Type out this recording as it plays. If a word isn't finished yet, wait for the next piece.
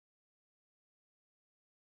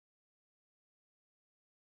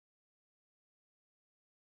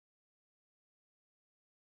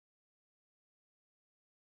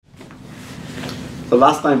So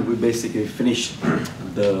last time we basically finished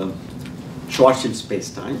the Schwarzschild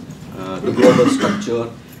space-time, the global structure,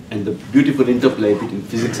 and the beautiful interplay between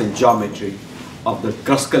physics and geometry of the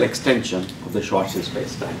Kruskal extension of the Schwarzschild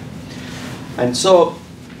space-time. And so,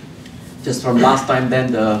 just from last time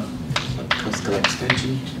then, the Kruskal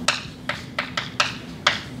extension.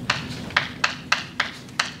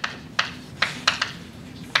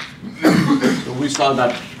 So we saw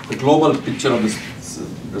that the global picture of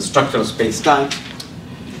the structure of space-time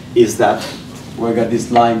is that we got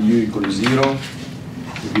this line u equal to 0,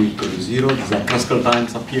 v equal to 0, these are Kruskal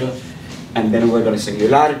times up here, and then we've got a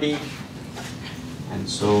singularity, and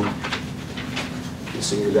so the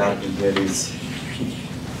singularity here is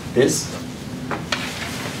this,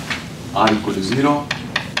 r equal to 0,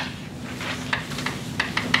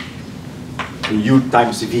 u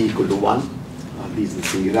times v equal to 1, this is the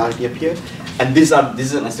singularity up here, and this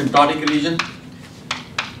is an asymptotic region,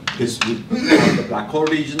 this would be the black hole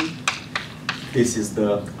region, this is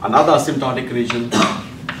another asymptotic region,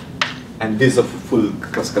 and this is a full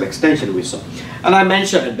Kruskal extension we saw. And I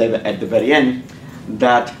mentioned at the very end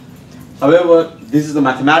that, however, this is the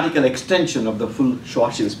mathematical extension of the full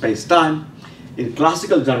Schwarzschild space-time. In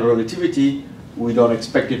classical general relativity, we don't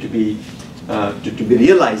expect it to be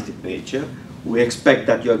realized in nature. We expect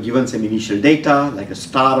that you are given some initial data, like a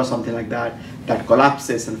star or something like that, that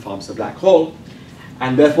collapses and forms a black hole.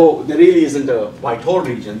 And therefore, there really isn't a white hole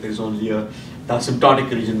region. There's only the asymptotic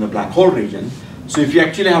region and the black hole region. So if you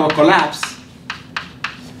actually have a collapse,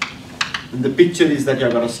 and the picture is that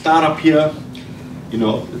you've got a star up here, you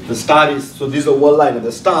know, the star is, so this is the world line of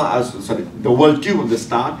the star, sorry, the world tube of the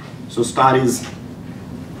star. So star is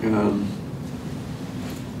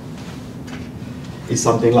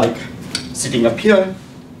something like sitting up here,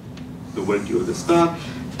 the world tube of the star.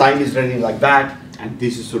 Time is running like that, and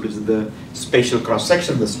this is sort of the spatial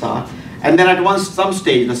cross-section of the star. And then at some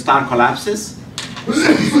stage, the star collapses,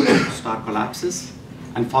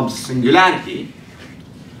 and forms a singularity.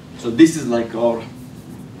 So this is like our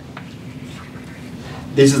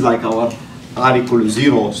r equal to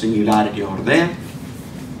 0 singularity over there.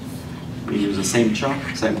 We use the same chalk,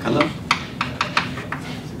 same color.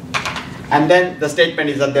 And then the statement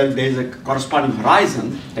is that there is a corresponding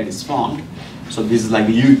horizon that is formed. So this is like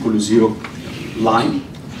a u equal to 0 line.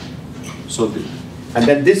 So and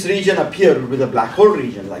then this region up here will be the black hole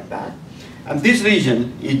region like that. And this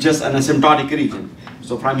region is just an asymptotic region.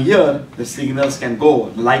 So from here, the signals can go,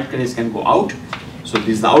 the light rays can go out. So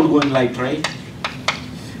this is the outgoing light ray.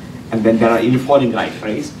 And then there are infalling light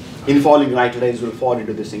rays. Infalling light rays will fall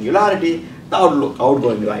into the singularity. The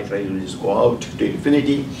outgoing light rays will just go out to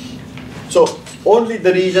infinity. So only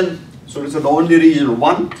the region, so it's only region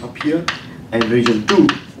 1 up here and region 2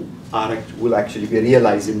 will actually be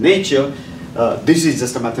realized in nature. This is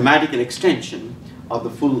just a mathematical extension of the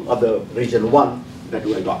full of the region 1 that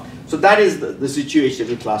we got. So that is the situation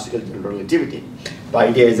in classical general relativity. The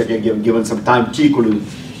idea is that you're given some time t equal to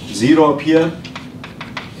 0 up here,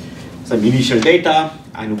 some initial data,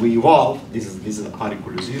 and we evolve. This is r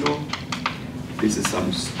equal to 0. This is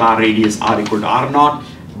some star radius r equal to r0,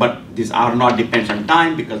 but this r0 depends on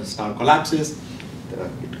time because the star collapses.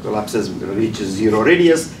 It collapses, reaches 0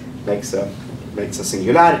 radius, makes a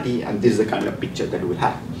singularity, and this is the kind of picture that we'll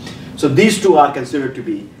have. So these two are considered to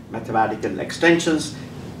be mathematical extensions,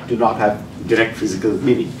 do not have direct physical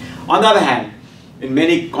meaning. On the other hand, in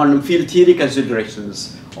many quantum field theory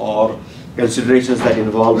considerations or considerations that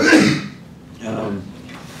involve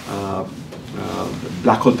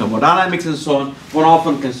black hole thermodynamics and so on, one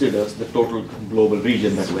often considers the total global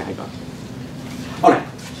region that we have got. All right.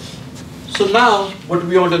 So now, what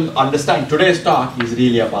we want to understand, today's talk is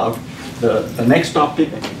really about the next topic.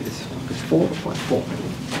 I think it is topic 4 or 4.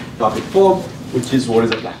 Topic 4, which is what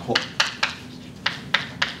is a black hole.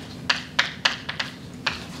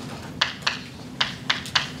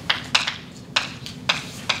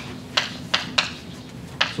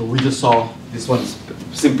 So we just saw this one's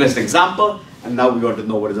simplest example, and now we want to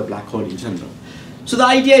know what is a black hole in general. So the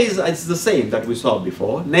idea is it's the same that we saw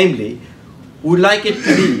before, namely, we would like it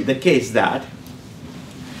to be the case that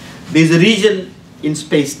there is a region in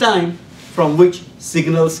space-time from which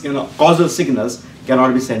causal signals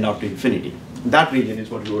cannot be sent out to infinity. That region is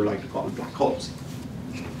what we would like to call black holes.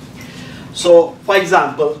 So, for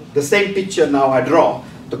example, the same picture now I draw,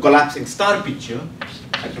 the collapsing star picture,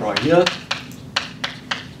 I draw here.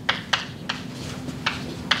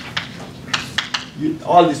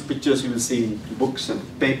 All these pictures you will see in books and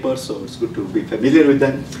papers, so it's good to be familiar with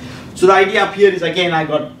them. So the idea up here is, again, I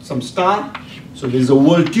got some star. So there is a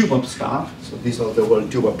world tube of star. So this is the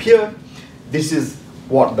world tube up here. This is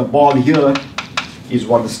what the ball here is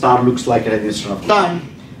what the star looks like at an instant of time.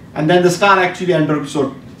 And then the star actually undergoes,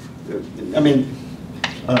 so,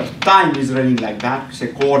 time is running like that,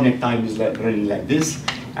 say coordinate time is running like this,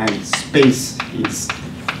 and space is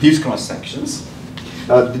these cross sections.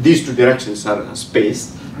 These two directions are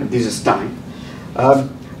space, and this is time.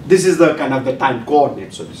 This is the kind of the time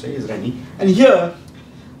coordinate, so to say, is running. And here,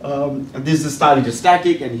 this is star is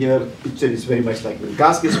static, and here picture is very much like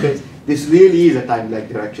Minkowski space. This really is a time-like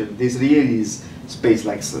direction. This really is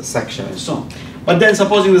space-like section and so on. But then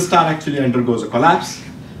supposing the star actually undergoes a collapse,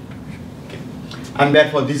 okay, and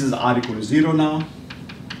therefore this is r equal to 0 now.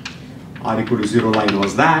 R equal to 0 line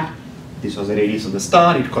was that. This was the radius of the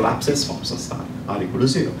star. It collapses, forms a star. R equal to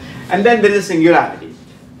 0. And then there is a singularity.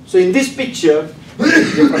 So in this picture,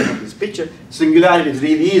 different from this picture, singularity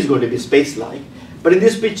really is going to be space-like. But in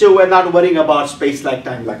this picture, we're not worrying about space-like,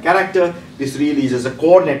 time-like character. This really is just a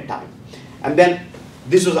coordinate time. And then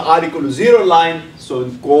this was r equal to 0 line. So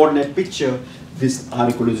in coordinate picture, this r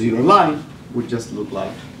equal to 0 line would just look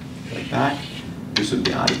like that. This would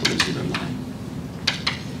be r equal to 0 line.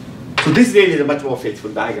 So this really is a much more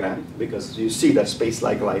faithful diagram, because you see that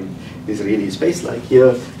space-like line is really space-like.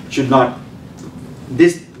 Here should not,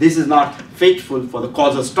 this is not faithful for the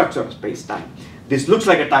causal structure of space-time. This looks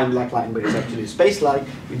like a time-like line, but it's actually space-like.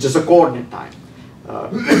 It's just a coordinate time,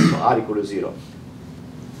 so r equal to 0.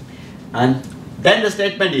 And then the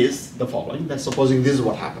statement is the following, that supposing this is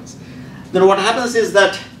what happens. Then what happens is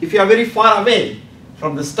that if you are very far away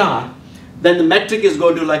from the star, then the metric is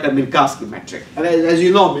going to like a Minkowski metric. And as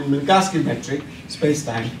you know, in Minkowski metric,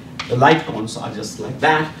 space-time, the light cones are just like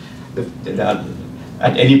that.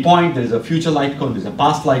 At any point, there is a future light cone, there is a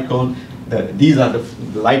past light cone. These are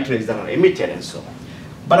the light rays that are emitted and so on.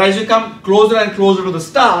 But as you come closer and closer to the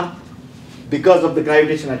star, because of the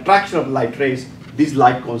gravitational attraction of the light rays, these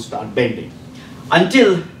light cones start bending.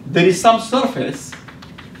 Until there is some surface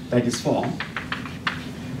that is formed.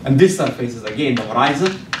 And this surface is again the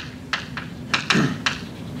horizon.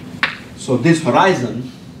 So this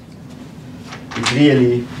horizon is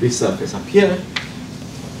really this surface up here,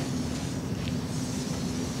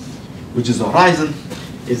 which is the horizon,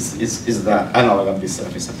 is the analog of this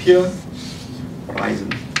surface up here,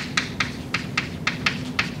 horizon,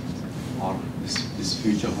 or this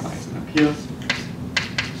future horizon up here.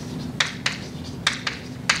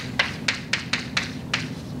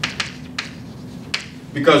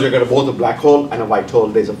 Because you've got both a black hole and a white hole,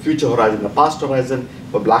 there's a future horizon and a past horizon.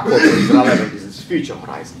 For black hole, what is relevant is its future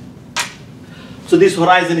horizon. So this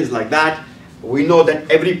horizon is like that. We know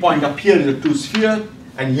that every point up here is a two sphere,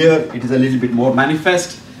 and here it is a little bit more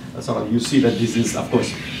manifest. Sort of, you see that this is, of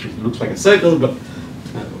course, it looks like a circle, but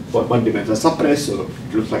one dimension is suppressed, so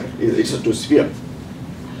it looks like it's a two sphere.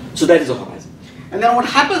 So that is a horizon. And then what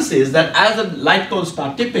happens is that as the light cones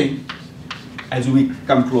start tipping, as we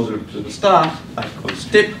come closer to the star, light cones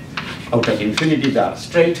tip out at infinity, they are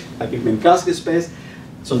straight, like in Minkowski space.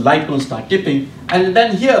 So light cones start tipping, and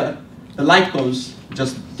then here, the light cones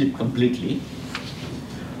just tip completely.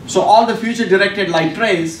 So all the future directed light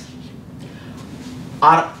rays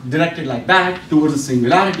are directed like that towards the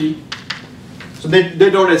singularity. So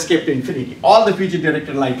they don't escape to infinity. All the future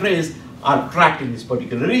directed light rays are trapped in this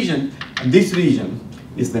particular region, and this region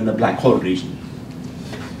is then the black hole region.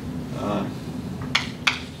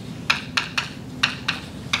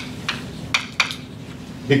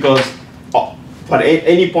 Because for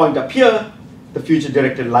any point up here, the future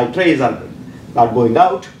directed light rays are not going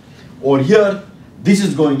out. Or here, this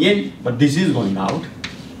is going in, but this is going out.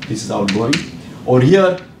 This is outgoing. Or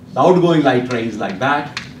here, the outgoing light rays like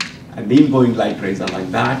that, and the ingoing light rays are like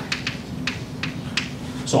that.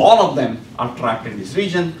 So all of them are trapped in this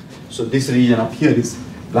region. So this region up here is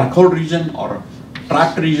black hole region or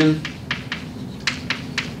trapped region.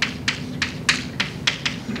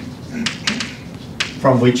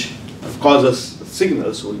 From which causal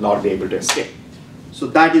signals will not be able to escape. So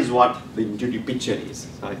that is what the intuitive picture is.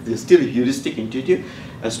 So there's still a heuristic intuitive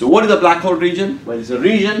as to what is the black hole region. Well, it's a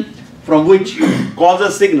region from which causal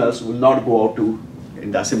signals will not go out to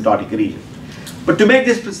in the asymptotic region. But to make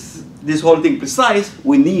this whole thing precise,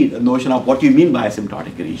 we need a notion of what you mean by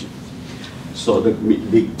asymptotic region. So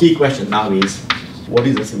the key question now is, what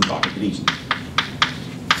is asymptotic region?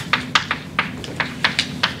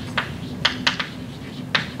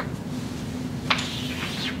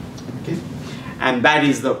 And that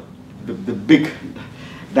is the big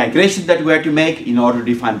digression that we have to make in order to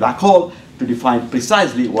define black hole, to define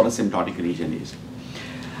precisely what asymptotic region is.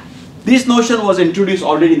 This notion was introduced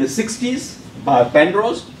already in the 60s by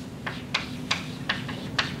Penrose.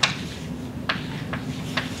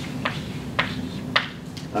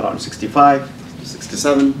 Around 65,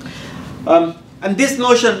 67. And this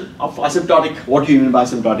notion of asymptotic, what do you mean by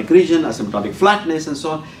asymptotic region, asymptotic flatness, and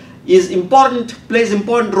so on, is important, plays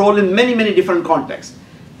important role in many, many different contexts.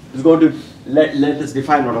 It's going to let us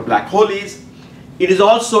define what a black hole is. It is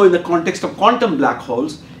also in the context of quantum black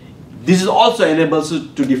holes. This is also enables us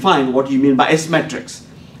to define what you mean by S matrix.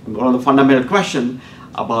 One of the fundamental question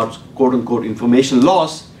about quote-unquote information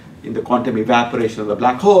loss in the quantum evaporation of the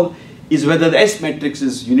black hole is whether the S matrix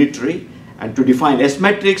is unitary. And to define S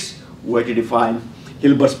matrix, we have to define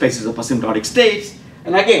Hilbert spaces of asymptotic states.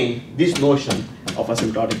 And again, this notion of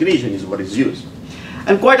asymptotic region is what is used.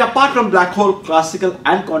 And quite apart from black hole classical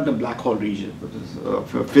and quantum black hole region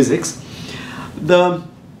physics,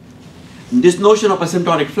 this notion of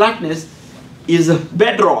asymptotic flatness is a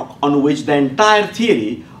bedrock on which the entire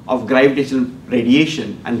theory of gravitational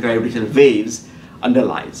radiation and gravitational waves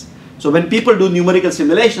underlies. So when people do numerical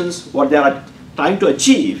simulations, what they are trying to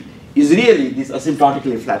achieve is really these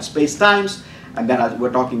asymptotically flat space-times, and then as we're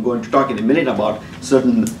going to talk in a minute about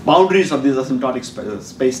certain boundaries of these asymptotic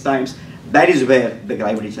space-times. That is where the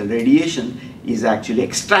gravitational radiation is actually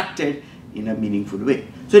extracted in a meaningful way.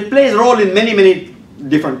 So it plays a role in many, many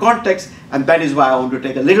different contexts, and that is why I want to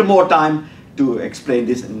take a little more time to explain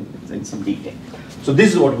this in some detail. So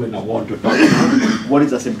this is what we now want to talk about. What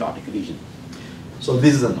is asymptotic region? So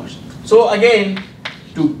this is the notion. So again,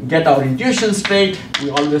 to get our intuition straight, we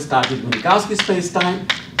always start with Minkowski space-time,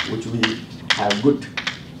 which we have good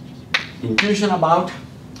intuition about.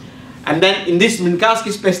 And then in this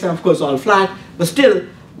Minkowski space-time, of course, all flat, but still,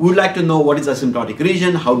 we would like to know what is asymptotic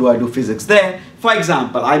region, how do I do physics there. For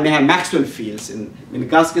example, I may have Maxwell fields in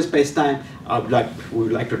Minkowski space-time. We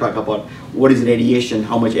would like to talk about what is radiation,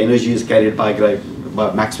 how much energy is carried by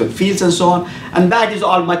Maxwell fields and so on. And that is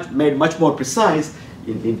all made much more precise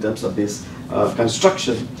in terms of this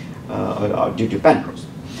construction due to Penrose.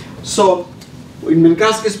 So in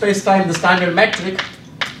Minkowski space-time, the standard metric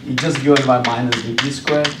is just given by minus dp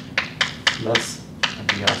squared plus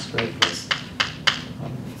dr squared plus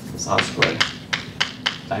r squared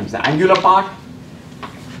times the angular part.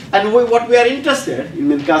 And what we are interested in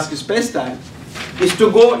Minkowski space-time is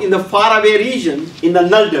to go in the faraway region in the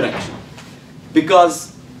null direction.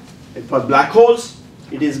 Because for black holes,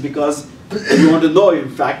 it is because we want to know, in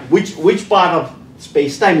fact, which part of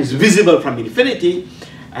space-time is visible from infinity.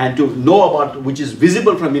 And to know about which is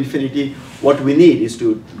visible from infinity, what we need is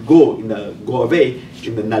to go away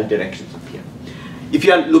in the null directions up here. If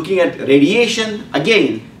you are looking at radiation,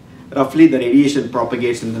 again, roughly the radiation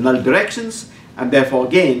propagates in the null directions, and therefore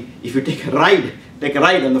again, if you take a ride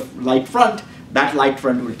on the light front, that light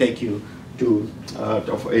front will take you to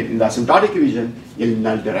in the asymptotic region in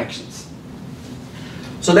null directions.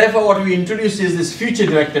 So therefore, what we introduce is this future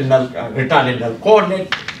directed null retarded null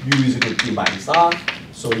coordinate, u is equal to p minus r.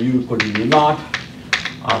 So u equal to u naught,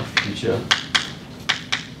 r future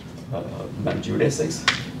null geodesics,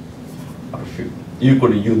 or u equal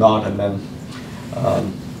to u naught, and then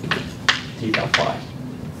theta phi,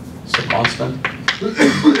 so constant.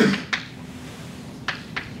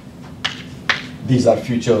 These are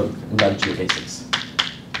future null geodesics.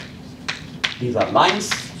 These are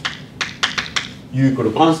lines. U equal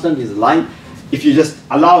to constant is a line. If you just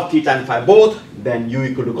allow theta and phi both, then u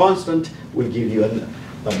equal to constant will give you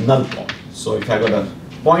a null point. So if I got a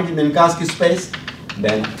point in the Minkowski space,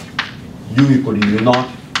 then u equal to u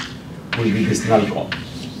naught will be this null cone.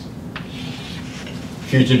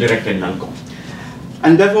 Future directed null cone.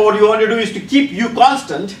 And therefore what you want to do is to keep u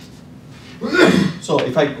constant. So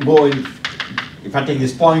if I take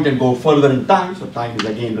this point and go further in time, so time is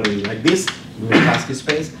again running like this in the Minkowski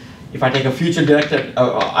space. If I take a future directed,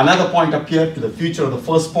 another point up here to the future of the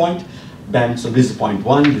first point, then, so this is point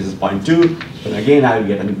 1, this is point 2, then again I will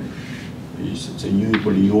get so u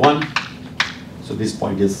equal to u1. So this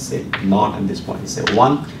point is say naught and this point is say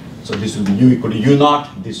 1. So this will be u equal to u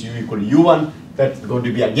naught, this u equal to u1. That's going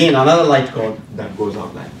to be again another light cone that goes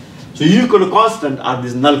out like. So u equal to constant are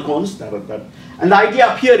these null cones and the idea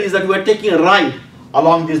up here is that we are taking a ride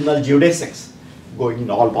along these null geodesics, going in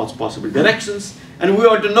all possible directions, and we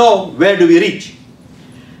want to know where do we reach.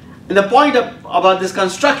 And the point about this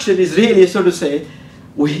construction is really, so to say,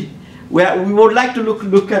 we would like to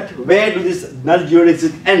look at where do these null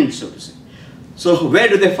geodesics end, so to say. So where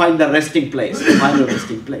do they find the resting place, the final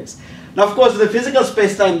resting place? Now, of course, in the physical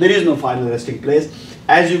space-time, there is no final resting place.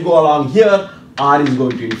 As you go along here, r is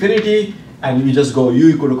going to infinity, and you just go u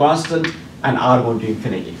equal to constant, and r going to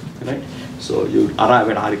infinity, right? So you arrive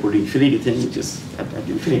at r equal to infinity thing, which is at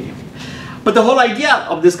infinity. But the whole idea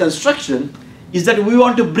of this construction is that we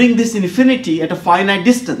want to bring this infinity at a finite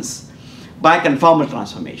distance by conformal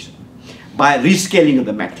transformation, by rescaling of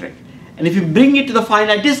the metric. And if you bring it to the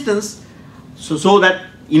finite distance, so that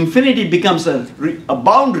infinity becomes a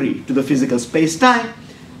boundary to the physical space-time,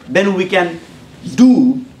 then we can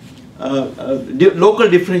do local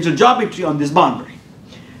differential geometry on this boundary.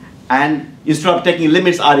 And instead of taking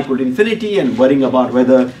limits r equal to infinity and worrying about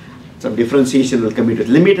whether some differentiation will commute with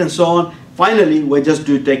limit and so on, finally we're just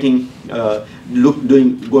going to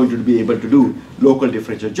be able to do local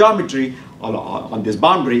differential geometry on this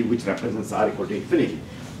boundary, which represents r equal to infinity.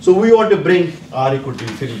 So we want to bring r equal to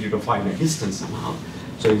infinity to a finite distance somehow.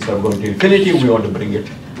 So instead of going to infinity, we want to bring it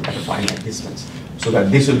at a finite distance. So that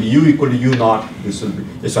this will be u equal to u naught, this will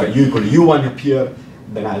be, sorry, u equal to u1 up here,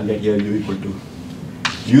 then I'll get here u equal to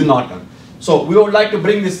u naught. So we would like to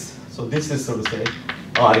bring this, so this is, so to say,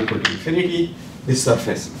 r equal to infinity, this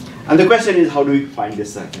surface. And the question is, how do we find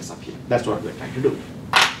this surface up here? That's what we're trying to do.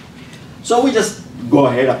 So we just go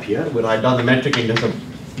ahead up here, we write down the metric in terms of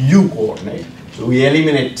u coordinate. So we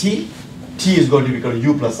eliminate t. T is going to be equal to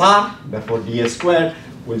u plus r, therefore ds squared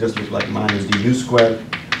will just look like minus du squared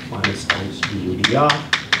minus times du dr.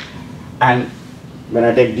 And when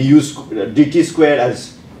I take dt squared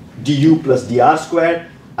as du plus dr squared,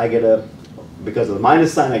 I get a, because of the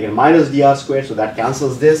minus sign, I get a minus dr squared, so that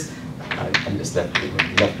cancels this. I'm just left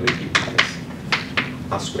with minus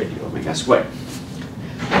r squared d omega squared.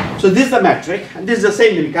 So this is the metric, and this is the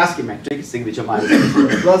same Minkowski metric, signature minus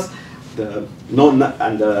plus the known,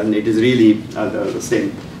 and it is really the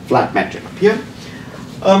same flat metric up here.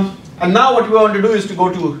 And now what we want to do is to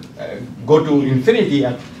go to infinity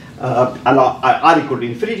at along r equal to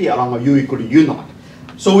infinity along u equal to u naught.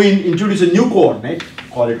 So we introduce a new coordinate,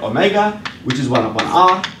 call it omega, which is 1 upon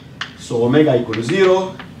r. So omega equal to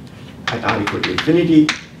 0 at r equal to infinity.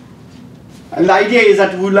 And the idea is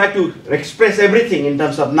that we would like to express everything in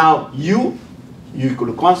terms of now u equal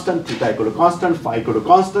to constant, theta equal to constant, phi equal to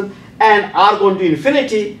constant, and r going to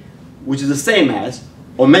infinity, which is the same as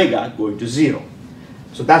omega going to 0.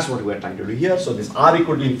 So that's what we're trying to do here. So this r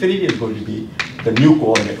equal to infinity is going to be the new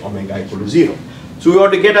coordinate omega equal to 0. So we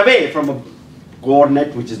want to get away from a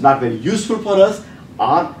coordinate which is not very useful for us,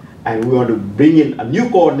 r, and we want to bring in a new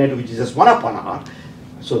coordinate which is just 1 upon r,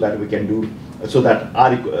 so that we can do, so that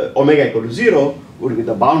omega equal to 0 would be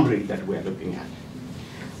the boundary that we are looking at.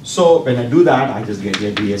 So when I do that, I just get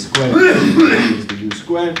here ds squared minus du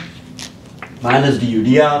squared minus du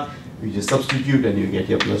dr. You just substitute and you get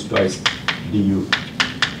here plus twice du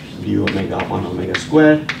omega upon omega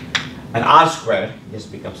squared, and r squared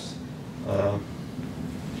just becomes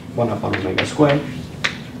 1 upon omega squared.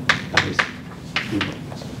 That is du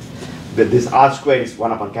omega squared. But this r squared is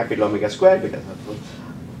 1 upon capital omega squared because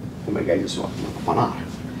omega is 1 upon r.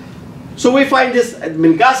 So we find this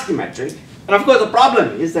Minkowski metric, and of course the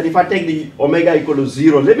problem is that if I take the omega equal to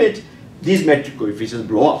 0 limit, these metric coefficients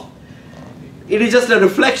blow off. It is just a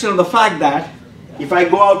reflection of the fact that if I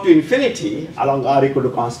go out to infinity along r equal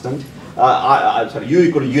to constant, u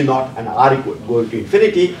equal to u naught and r equal going to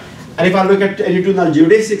infinity, and if I look at Newtonian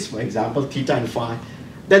geodesics, for example, theta and phi,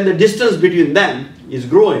 then the distance between them is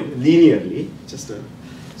growing linearly, just a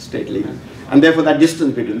straight line, and therefore that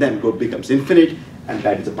distance between them becomes infinite, and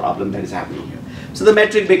that is the problem that is happening here. So the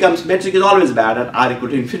metric is always bad at r equal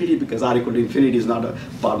to infinity, because r equal to infinity is not a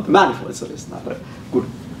part of the manifold, so it's not a good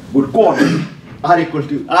coordinate. R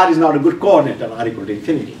is not a good coordinate at r equal to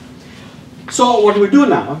infinity. So what we do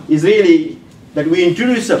now is really that we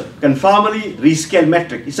introduce a conformally rescaled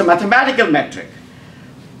metric. It's a mathematical metric,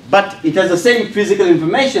 but it has the same physical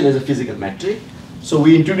information as a physical metric. So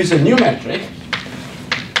we introduce a new metric,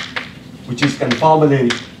 which is conformally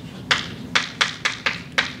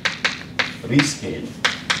rescaled,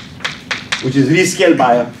 which is rescaled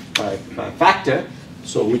by a factor,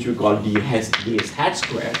 so which we call ds hat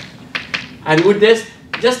squared. And with this,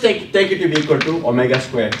 just take it to be equal to omega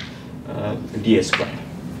squared ds squared.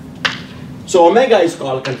 So omega is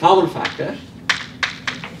called conformal factor,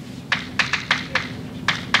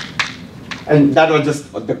 and that was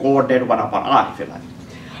just the coordinate 1 upon r, if you like.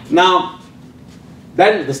 Now,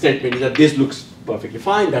 then the statement is that this looks perfectly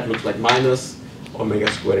fine. That looks like minus omega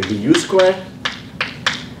squared du squared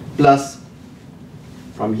plus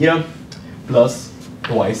from here plus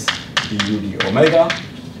twice du d omega,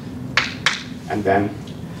 and then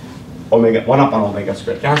omega 1 upon omega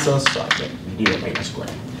squared cancels, so I get d omega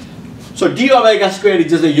squared. So d omega squared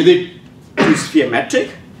is just a unit two-sphere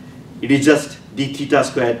metric. It is just d theta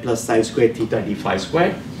squared plus sine squared theta d phi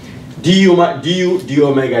squared. d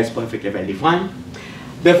omega is perfectly well defined.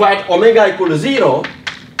 Therefore, at omega equal to 0,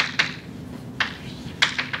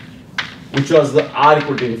 which was the r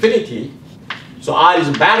equal to infinity, so r is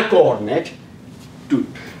a bad coordinate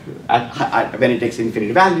when it takes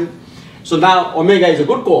infinite value. So now omega is a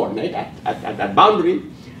good coordinate at that boundary,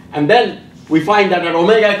 and then we find that at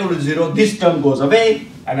omega equal to 0, this term goes away,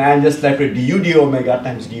 and I'm just left with du d omega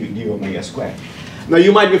times d omega squared. Now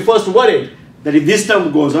you might be first worried that if this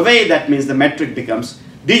term goes away, that means the metric becomes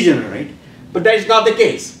degenerate, but that is not the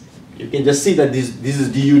case. You can just see that this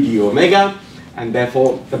is du d omega, and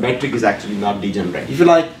therefore the metric is actually not degenerate. If you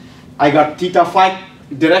like, I got theta phi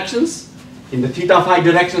directions. In the theta phi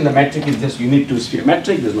direction, the metric is just unit two sphere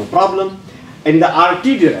metric, there's no problem. In the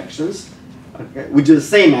RT directions, okay, which is the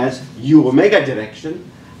same as u omega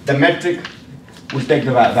direction, the metric will take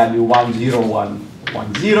the value 1, 0, 1,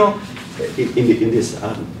 1, 0 in this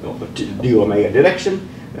d omega direction.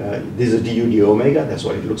 This is du d omega, that's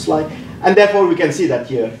what it looks like. And therefore we can see that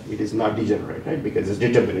here it is not degenerate, right? Because its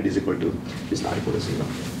determinant is not equal to 0.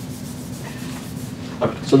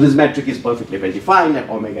 Okay, so this metric is perfectly well defined at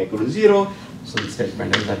omega equal to 0. So the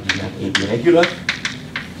statement is that you have AB regular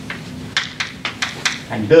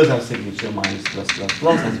and does have signature minus plus plus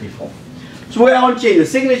plus as before. So we haven't changed the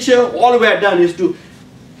signature. All we have done is to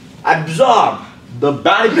absorb the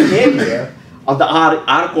bad behavior of the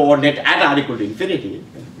R coordinate at R equal to infinity.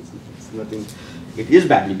 It's nothing. It is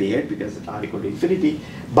badly behaved because at R equal to infinity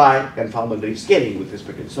by conformal rescaling with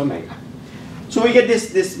respect to this omega. So we get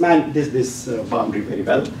this boundary very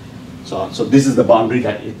well. So this is the boundary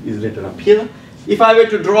that is written up here. If I were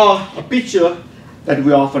to draw a picture that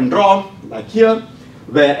we often draw, like here,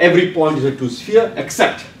 where every point is a two sphere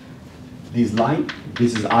except this line.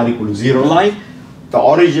 This is R equal to 0 line. The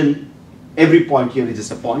origin, every point here is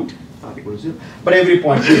just a point, R equal to 0. But every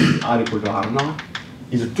point here is R equal to R0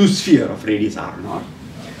 is a two sphere of radius R0.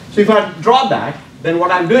 So if I draw that, then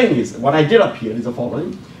what I'm doing is, what I did up here is the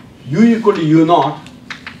following. U equal to U0,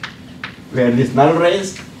 where this null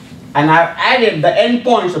raised, and I've added the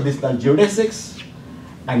endpoints of this null geodesics,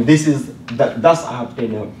 and this is, thus I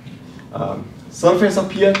obtain a surface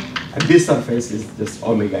up here, and this surface is just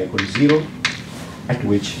omega equal to 0, at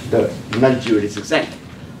which the null geodesics end.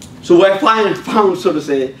 So we have found, so to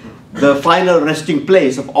say, the final resting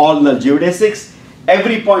place of all null geodesics.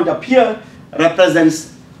 Every point up here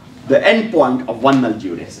represents the endpoint of one null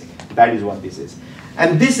geodesic. That is what this is.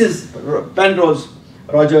 And this is, Penrose,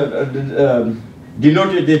 Roger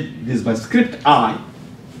denoted this by script I,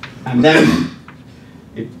 and then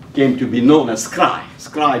it came to be known as scry.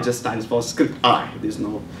 Scry just stands for script I. There's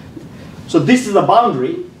no. So this is a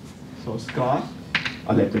boundary. So scry,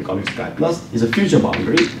 or let me call it scry plus, is a future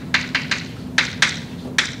boundary.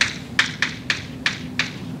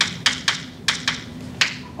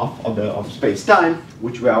 Of space-time,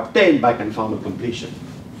 which were obtained by conformal completion.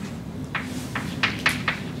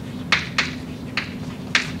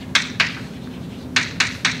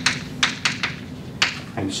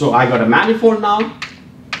 And so I got a manifold now,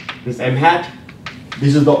 this M hat.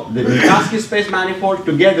 This is the Minkowski space manifold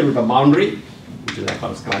together with a boundary, which is I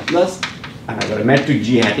call scry plus, and I got a metric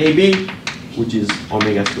G hat AB, which is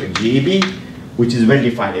omega squared GAB, which is well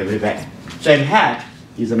defined everywhere. So M hat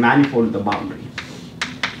is a manifold with a boundary.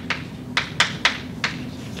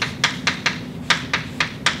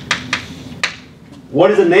 What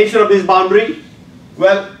is the nature of this boundary?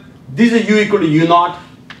 Well, this is U equal to U0,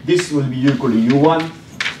 this will be U equal to U1,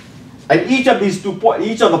 and each of these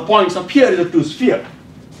each of the points up here is a two sphere.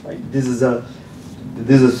 Right?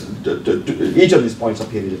 Each of these points up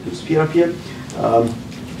here is a two sphere up here,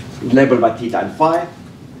 labeled by theta and phi,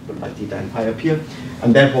 up here,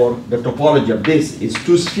 and therefore the topology of this is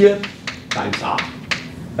two sphere times R.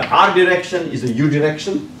 The R direction is a U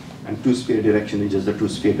direction, and two sphere direction is just the two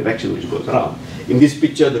sphere direction which goes around. In this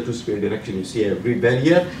picture, the two sphere direction you see everywhere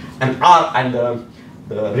here, and R and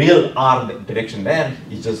the real R direction there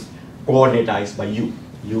is just coordinatized by U.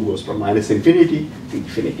 U goes from minus infinity to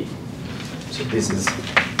infinity. So this is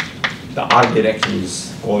the R direction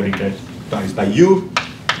is coordinatized by U,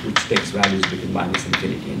 which takes values between minus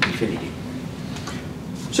infinity and infinity.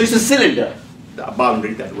 So it's a cylinder, the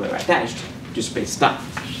boundary that we're attached to space-time.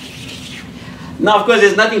 Now, of course,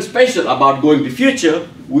 there's nothing special about going to future.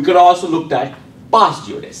 We could also look at past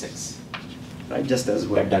geodesics, right? Just as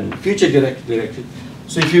we have done in future direction.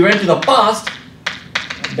 So if you went to the past,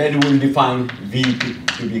 then we will define V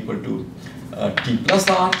to be equal to T plus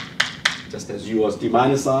R, just as U was T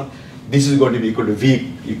minus R. This is going to be equal to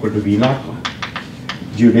V equal to V naught,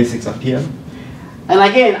 geodesics up here. And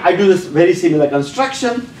again, I do this very similar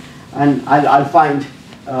construction, and I'll find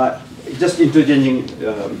just interchanging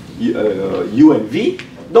U and V.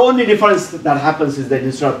 The only difference that happens is that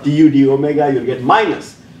instead of du d omega, you'll get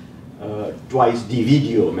minus twice dv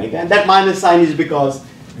d omega. And that minus sign is because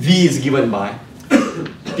V is given by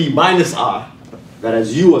T minus R,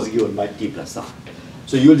 whereas U was given by T plus R.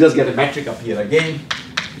 So you'll just get a metric up here again,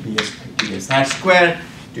 ds hat square,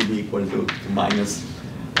 to be equal to minus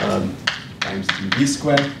times dv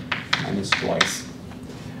squared minus twice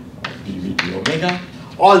dv d omega.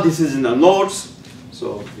 All this is in the notes,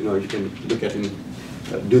 so you can look at it,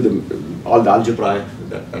 do all the algebra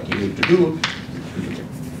that you need to do. You can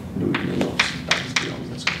do it in the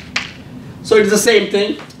notes. So it's the same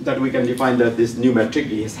thing that we can define that this new metric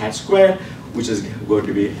is hat square, which is going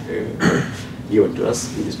to be given to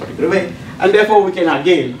us in this particular way. And therefore we can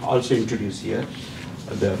again also introduce here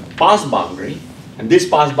the pass boundary. And this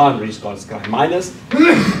pass boundary is called sky minus.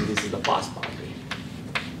 And this is the pass boundary.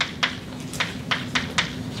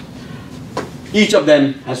 Each of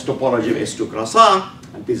them has topology of S2 cross R,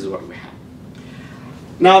 and this is what we have.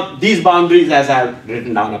 Now these boundaries, as I have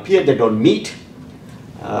written down up here, they don't meet.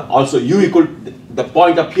 Also u equal, the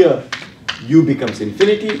point up here, u becomes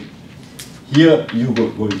infinity. Here u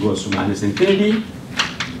goes to minus infinity.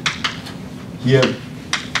 Here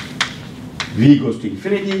v goes to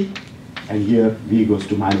infinity. And here v goes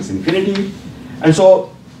to minus infinity. And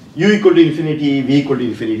so u equal to infinity, v equal to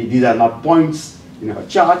infinity, these are not points in our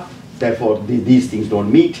chart. Therefore these things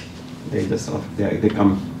don't meet. They just sort of, they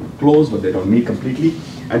come close, but they don't meet completely.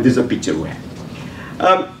 And this is a picture we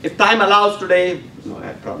have. If time allows today, no,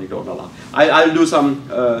 I probably don't allow. I'll do some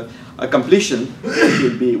a completion,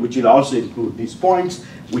 which will also include these points,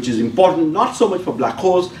 which is important not so much for black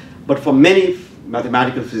holes, but for many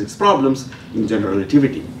mathematical physics problems in general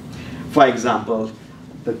relativity. For example,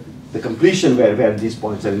 the completion where these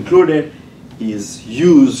points are included was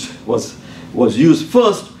used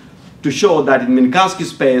first to show that in Minkowski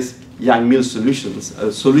space, Yang-Mills solutions,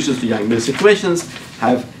 solutions to Yang-Mills equations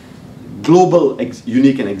have global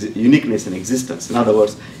uniqueness and existence. In other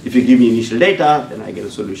words, if you give me initial data, then I get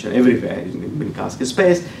a solution everywhere in Minkowski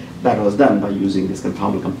space. That was done by using this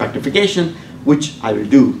conformal compactification, which I will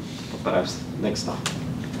do perhaps next time.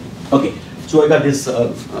 Okay, so I got this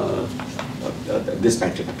this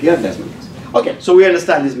metric up here. That's Minkowski. Okay, so we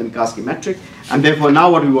understand this Minkowski metric, and therefore now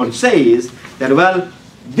what we want to say is that, well,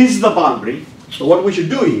 this is the boundary. So what we should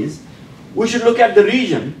do is we should look at the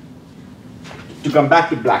region. To come back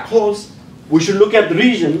to black holes, we should look at the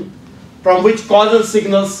region from which causal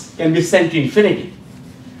signals can be sent to infinity,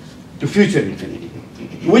 to future infinity.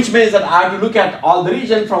 Which means that I have to look at all the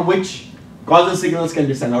region from which causal signals can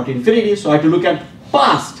be sent out to infinity, so I have to look at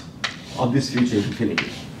past of this future infinity.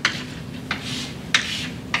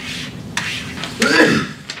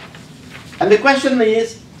 And the question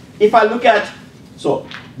is, if I look at, so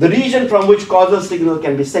the region from which causal signal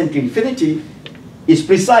can be sent to infinity is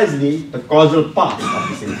precisely the causal past of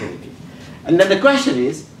this infinity. And then the question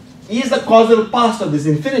is the causal past of this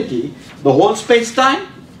infinity the whole space-time,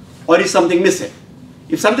 or is something missing?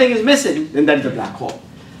 If something is missing, then that is a black hole.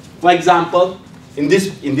 For example, in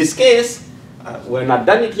this case, we're not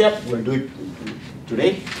done it yet, we'll do it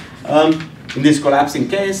today. In this collapsing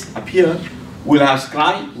case, up here, we'll have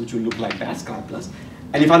sky, which will look like that, sky plus.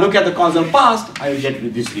 And if I look at the causal past, I will get to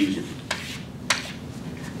this region.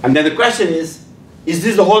 And then the question is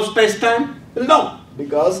this the whole space-time? Well, no,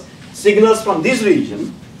 because signals from this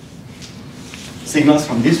region,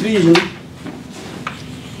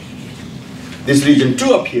 this region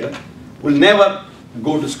 2 up here, will never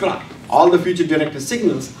go to sky. All the future directed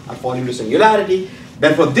signals are falling to singularity.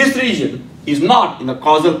 Therefore, this region is not in the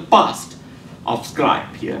causal past of sky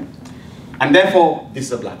up here. And therefore, this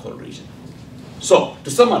is a black hole region. So,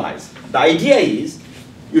 to summarize, the idea is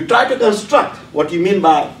you try to construct what you mean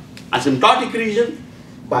by asymptotic region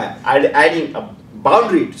by adding a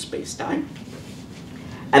boundary to space-time.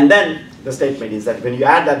 And then the statement is that when you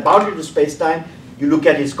add that boundary to space-time, you look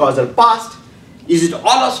at its causal past. Is it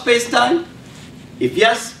all of space-time? If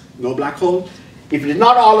yes, no black hole. If it is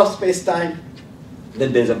not all of space-time,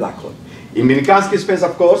 then there's a black hole. In Minkowski space,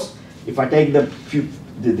 of course, if I take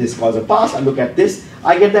this causal past and look at this,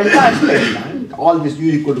 I get the entire space-time. All these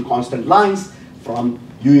u equal to constant lines from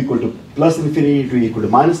u equal to plus infinity to equal to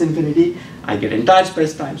minus infinity, I get entire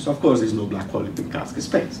space-time. So of course there's no black hole in Minkowski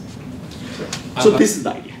space. So this is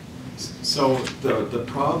the idea. So the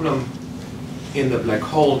problem in the black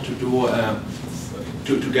hole to do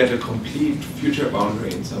to get a complete future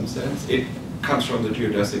boundary in some sense, it comes from the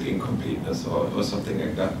geodesic incompleteness or something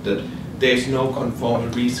like that. That there's no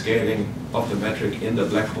conformal rescaling of the metric in the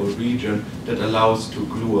black hole region that allows to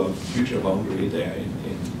glue a future boundary there in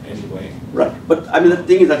any way. Right, but I mean the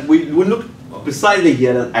thing is that we look precisely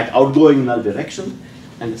here at outgoing null direction,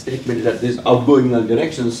 and the statement is that these outgoing null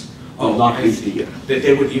directions will not reach here.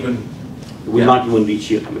 They would even will not even reach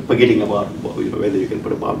here. I mean, forgetting about whether you can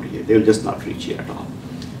put a boundary here, they will just not reach here at all.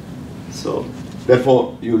 So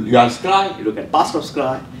therefore, you have sky, you look at past of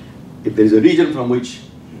sky. If there is a region from which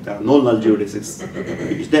there are no null geodesics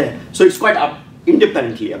is there. So it's quite up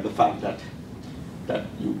independently of the fact that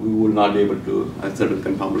we will not be able to certain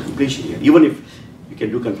conformal completion here. Even if you can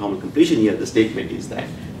do conformal completion here, the statement is that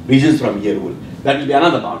regions from here that will be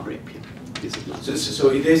another boundary up here. This is not. So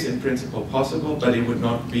it is in principle possible, but it would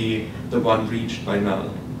not be the one reached by null.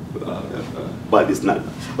 By this null.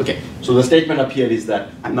 Okay, so the statement up here is that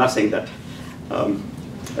I'm not saying that.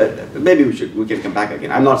 Maybe we can come back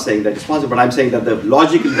again. I'm not saying that it's possible, but I'm saying that the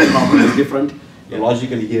logically the problem is different. The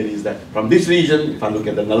logically here is that from this region, if I look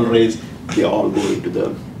at the null rays, they all go into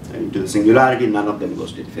the singularity. None of them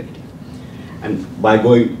goes to infinity. And by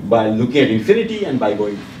looking at infinity and by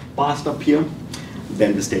going past up here,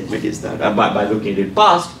 then the statement is that by looking at it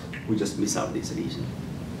past, we just miss out this region.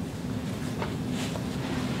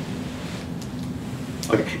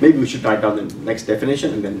 Okay, maybe we should write down the next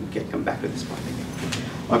definition and then we can come back to this point again.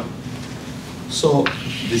 Okay. So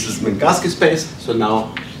this is Minkowski space. So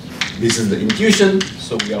now this is the intuition.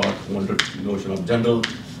 So we are on the notion of general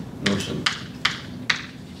notion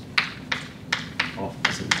of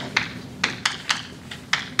asymptotic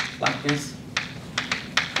flatness.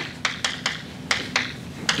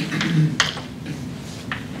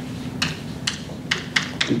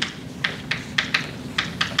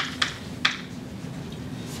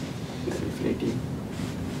 Infinity.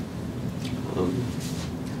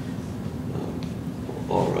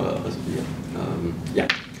 Yeah.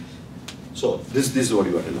 So this is what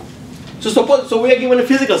you want to know. So we are given a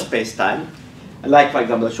physical space-time, like for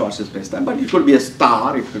example the Schwarzschild space-time, but it could be a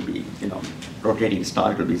star, it could be rotating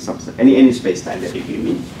star, it could be any space-time that you give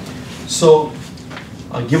me. So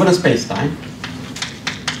given a space-time,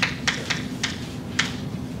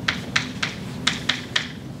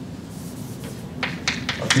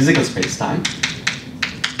 a physical space-time,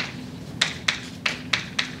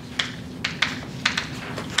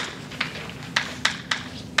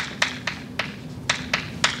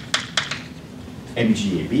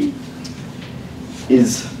 MGAB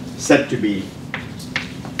is said to be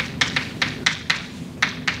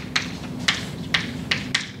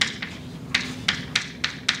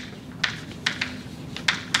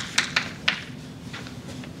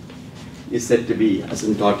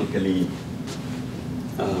asymptotically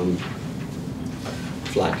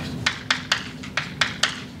flat.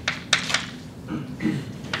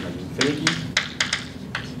 Infinity.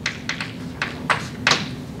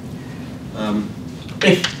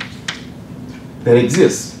 If there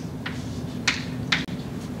exists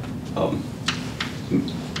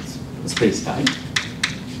space-time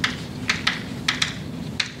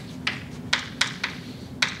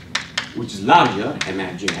which is larger, M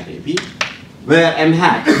hat J hat AB, where M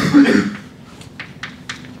hat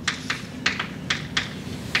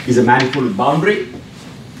is a manifold boundary,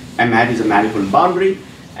 M hat is a manifold boundary,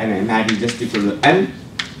 and M hat is just equal to M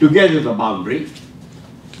together with the boundary.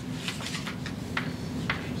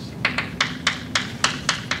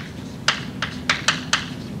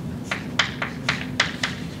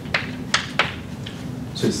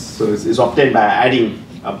 So it's obtained by adding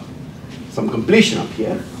some completion up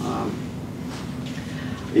here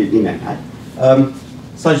in M hat,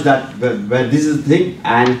 such that where this is the thing,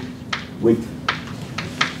 and with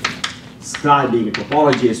scribe being a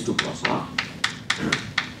topology S2 cross R,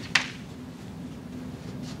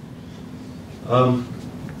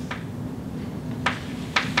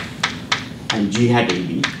 and G hat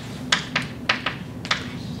AB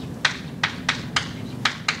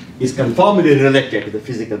is conformally related to the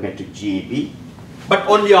physical metric GAB, but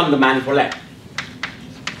only on the manifold M.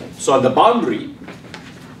 So on the boundary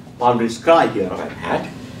scribe here of M hat,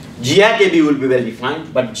 G hat AB will be well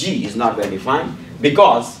defined, but G is not well defined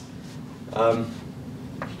because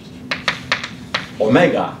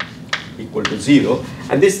omega equal to 0,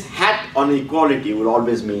 and this hat on equality will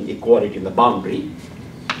always mean equality in the boundary.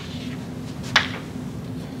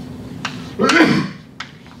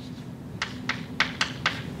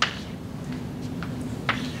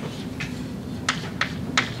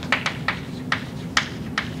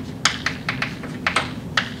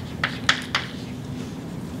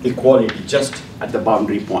 Equality just at the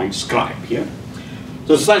boundary point scribe here.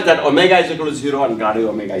 So such that omega is equal to 0 and grade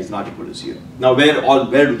omega is not equal to 0. Now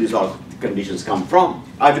where do these all conditions come from?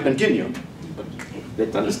 I have to continue, but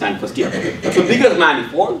let's understand first here. So bigger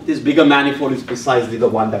manifold, this bigger manifold is precisely the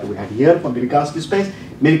one that we had here for Minkowski space.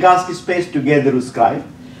 Minkowski space together with scribe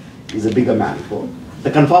is a bigger manifold. The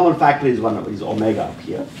conformal factor is omega up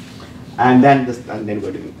here, and then the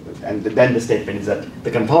statement is that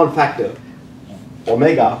the conformal factor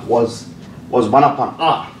omega was 1 upon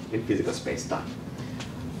r in physical space-time.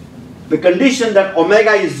 The condition that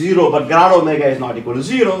omega is 0 but grad omega is not equal to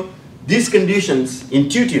 0 these conditions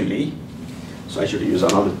intuitively, so I should use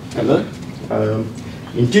another color.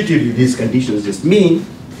 Intuitively, these conditions just mean,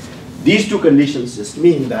 these two conditions just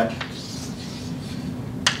mean that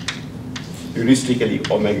heuristically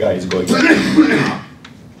omega is going up.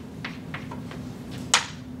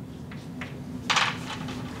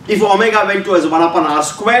 If omega went to as 1 upon r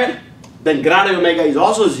squared, then grad omega is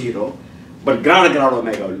also 0, but grad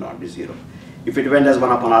omega will not be 0. If it went as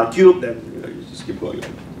 1 upon r cubed, then you just keep going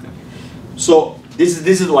on. So this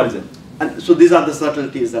is what is it. And so these are the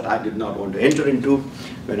subtleties that I did not want to enter into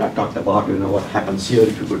when I talked about what happens here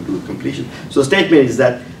if you go to completion. So the statement is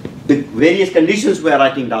that the various conditions we are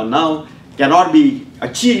writing down now cannot be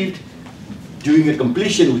achieved during a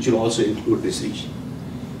completion which will also include this region.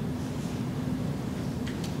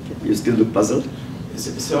 You still look puzzled?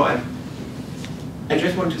 So I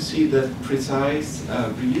just want to see the precise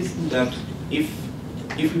reason that if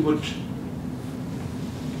we would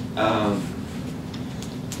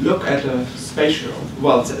look at a spatial,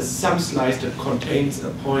 well, some slice that contains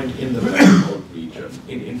a point in the black hole region,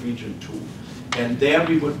 in region 2, and there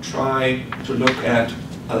we would try to look at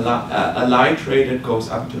a light ray that goes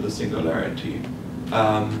up to the singularity.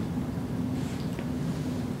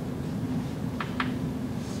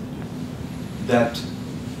 That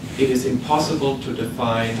it is impossible to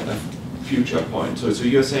define a future point. So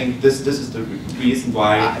you're saying this is the reason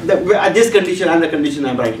why... this condition and the condition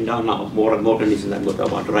I'm writing down now, more and more conditions I'm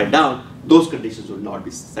about to write down, those conditions will not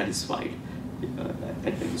be satisfied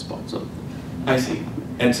at this point. So I see.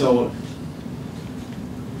 And so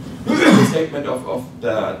the statement of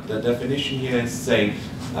the definition here is saying,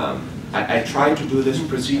 I try to do this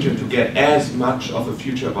procedure to get as much of a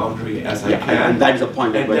future boundary as I can. And that is the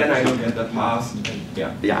point. And then I look at the past. And,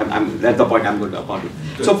 that's the point I'm going to about it.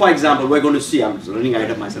 So for example, we're going to see, I'm running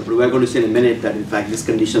ahead of myself, but we're going to see in a minute that in fact these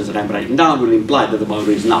conditions that I'm writing down will imply that the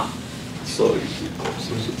boundary is not. So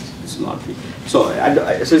it's not. So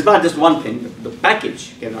it's not just one thing. The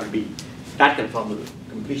package cannot be, that conformal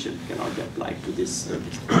completion cannot be applied to this.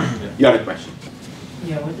 You have a question?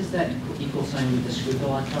 Yeah, what does that equal sign with the squiggle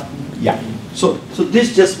on top mean? Yeah. So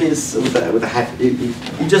this just means with a hat.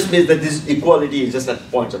 It just means that this equality is just at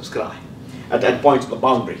points of scry, at points of the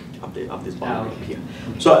boundary of this boundary here.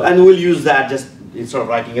 So and we'll use that just instead of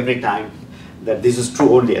writing every time that this is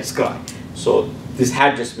true only at scry. So this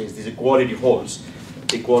hat just means this equality holds.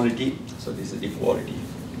 Equality. So this is equality.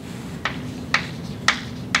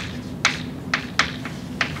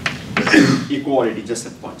 Equality just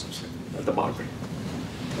at points of scry, at the boundary.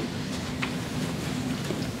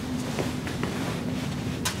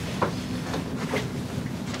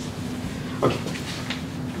 Okay.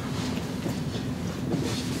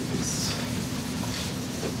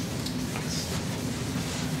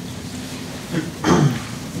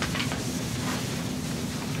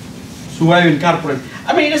 So I incorporate.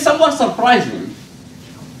 I mean, it is somewhat surprising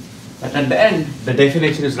that at the end the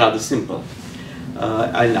definition is rather simple.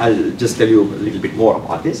 And I'll just tell you a little bit more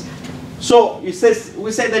about this. So we say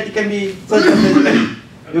that it can be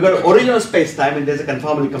you've got original space-time and there's a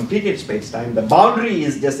conformally completed space-time. The boundary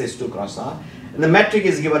is just S2 cross R, and the metric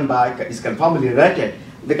is given by is conformally related.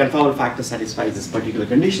 The conformal factor satisfies these particular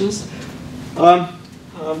conditions.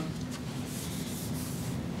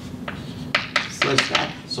 Such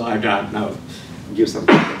that. So I got now give some.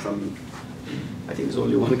 I think there's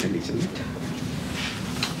only one condition.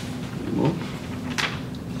 More.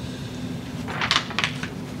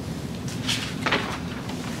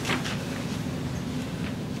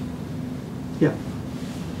 Yeah.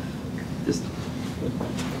 Just.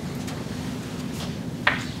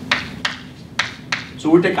 So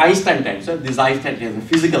we take Einstein tensor. This Einstein tensor is a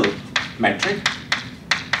physical metric.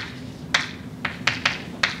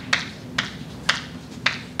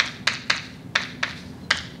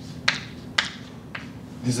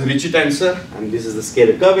 This is a Ricci tensor, and this is the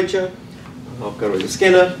scalar curvature of curvature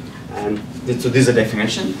scalar, and so this is a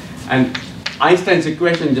definition. And Einstein's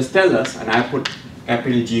equation just tells us, and I put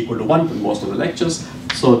capital G equal to 1 for most of the lectures.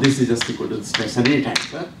 So this is just equal to the stress energy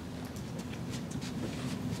tensor,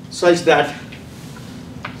 such that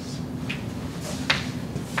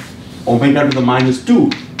omega to the minus 2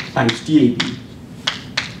 times TAB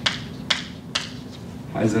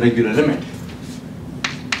has a regular limit.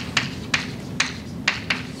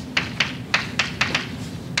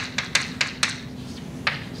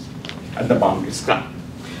 At the boundary scry.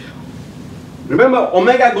 Remember,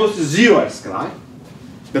 omega goes to 0 at scry.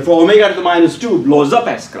 Therefore, omega to the minus 2 blows up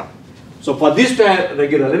at scry. So for this to have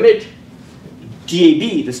regular limit,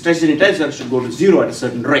 TAB, the stress tensor, should go to 0 at a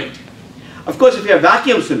certain rate. Of course, if you have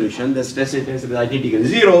vacuum solution, the stress tensor is identical to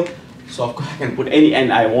 0. So of course, I can put any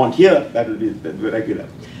n I want here. That will be regular.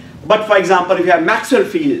 But for example, if you have Maxwell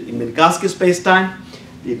field in Minkowski space-time,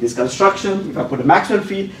 this construction, if I put a Maxwell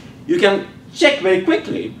field, you can check very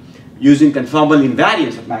quickly using conformal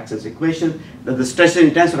invariance of Maxwell's equation that the stress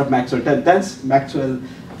and tensor of Maxwell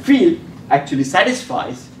field actually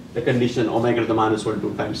satisfies the condition omega to the minus 1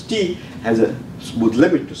 2 times t has a smooth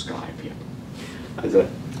limit to scribe here. Okay.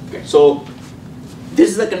 So this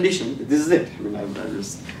is the condition. This is it. I mean, I'll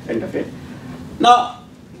just end of it. Now,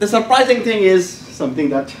 the surprising thing is something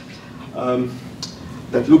that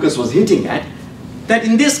that Lucas was hinting at, that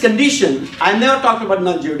in this condition, I never talked about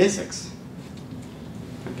null geodesics.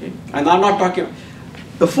 Okay, and I'm not talking.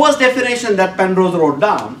 The first definition that Penrose wrote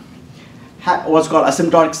down was called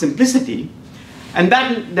asymptotic simplicity, and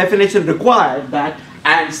that definition required that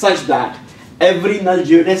and such that every null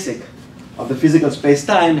geodesic of the physical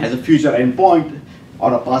space-time has a future endpoint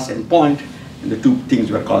or a past endpoint, and the two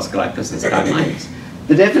things were called scribe plus and scribe minus.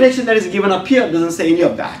 The definition that is given up here doesn't say any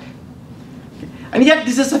of that. Okay. And yet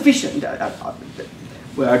this is sufficient. I have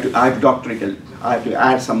to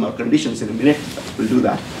add some more conditions in a minute. We'll do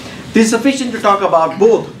that. This is sufficient to talk about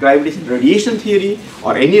both gravitational radiation theory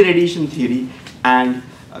or any radiation theory, and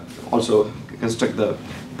also construct the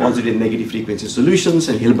positive and negative frequency solutions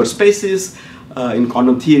and Hilbert spaces in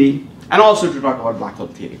quantum theory, and also to talk about black hole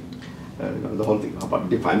theory, the whole thing about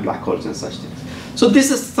defined black holes and such things. So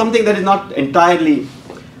this is something that is not entirely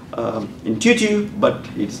intuitive, but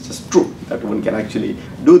it's just true that one can actually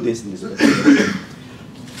do this in this way.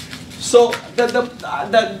 So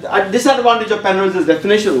the disadvantage of Penrose's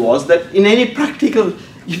definition was that in any practical,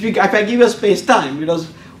 if I give you a space-time, it was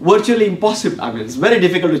virtually impossible. I mean, it's very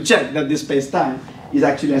difficult to check that this space-time is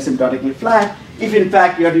actually asymptotically flat if in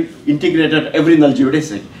fact you have to integrate at every null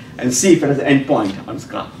geodesic and see if it has an endpoint on this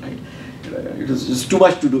graph, right? It is just too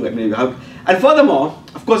much to do. I mean, you have, and furthermore,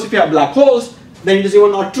 of course, if you have black holes, then it is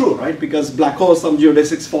even not true, right? Because black holes, some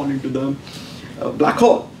geodesics fall into the black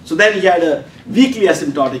hole. So then he had a weakly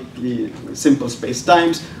asymptotically simple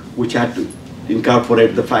space-times, which had to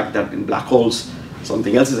incorporate the fact that in black holes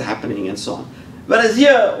something else is happening and so on. Whereas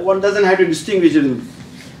here, one doesn't have to distinguish it in,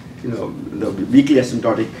 the weakly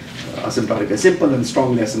asymptotic, asymptotically simple and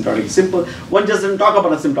strongly asymptotically simple. One just doesn't talk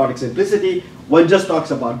about asymptotic simplicity. One just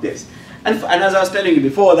talks about this. And as I was telling you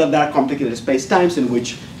before, that there are complicated space-times in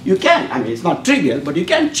which you can, I mean, it's not trivial, but you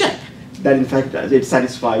can check that in fact it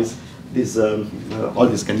satisfies these, all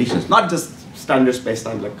these conditions. Not just standard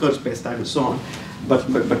space-time like Kerr space-time and so on, but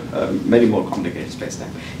many more complicated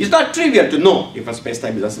space-time. It's not trivial to know if a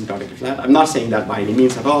space-time is asymptotically flat. I'm not saying that by any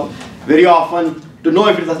means at all. Very often, to know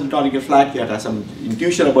if it is asymptotically flat, you have to have some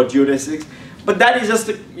intuition about geodesics, but that is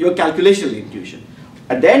just your calculational intuition.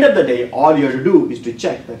 At the end of the day, all you have to do is to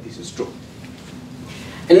check that this is true.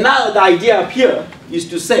 And now the idea up here is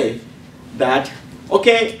to say that,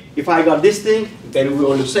 okay, if I got this thing, then we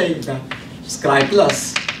want to say that scribe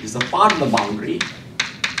plus is a part of the boundary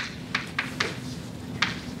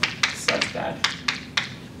such that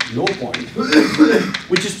no point,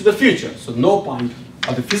 which is to the future, so no point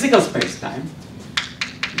of the physical space-time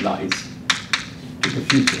lies to the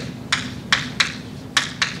future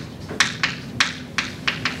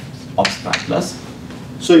of scribe plus.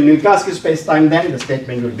 So in Minkowski space-time then, the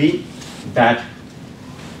statement would be that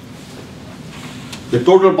the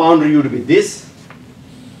total boundary would be this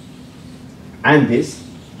and this,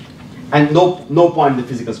 and no point in the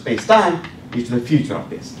physical space-time is to the future of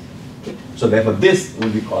this. Okay. So therefore this will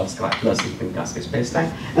be called scribe plus in Minkowski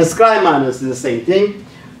space-time. And scribe minus is the same thing.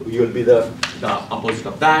 You will be the opposite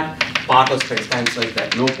of that, part of space-time such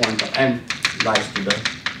that no point of m lies to the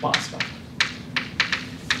past of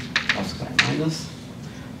scribe minus.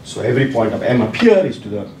 So every point of m up here is to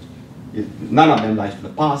the, none of them lies to the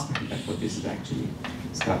past, and therefore this is actually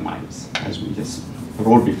scribe minus, as we just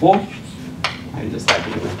wrote before. I'll just write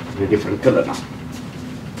it in a different color now.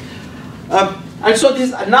 And so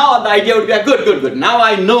this, now the idea would be, good. Now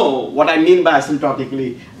I know what I mean by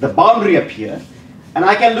asymptotically the boundary up here, and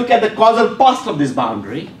I can look at the causal past of this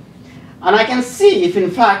boundary, and I can see if in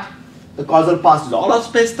fact the causal past is all of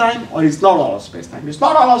space-time or it's not all of space-time. If it's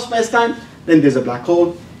not all of space-time, then there's a black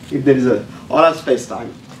hole. If there is a all of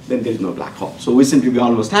space-time, then there is no black hole. So we seem to be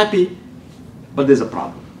almost happy, but there's a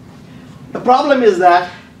problem. The problem is that,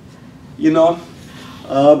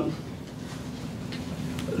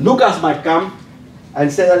 Lucas might come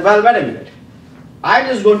and say that, well, wait a minute. I'm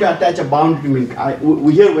just going to attach a boundary.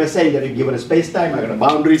 Here we're saying that given a space-time, I got a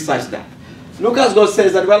boundary such that. Lucas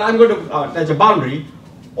says that, well, I'm going to attach a boundary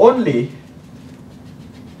only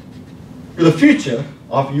to the future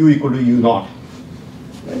of u equal to u naught.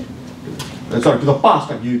 Right? Sorry, to the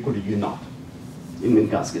past of u equal to u naught in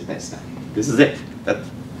Minkowski space-time. This is it.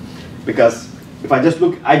 Because if I just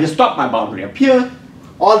look, I just stop my boundary up here,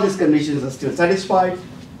 all these conditions are still satisfied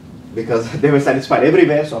because they were satisfied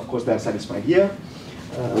everywhere, so of course they are satisfied here.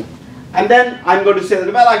 And then I'm going to say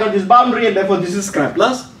that, well, I got this boundary and therefore this is Scri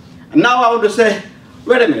plus. And now I want to say,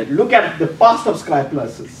 wait a minute, look at the past of Scri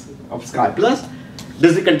plus.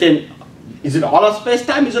 Does it contain, is it all of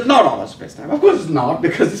space-time? Is it not all of space-time? Of course it's not,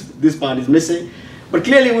 because this part is missing. But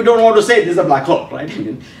clearly we don't want to say this is a black hole, right?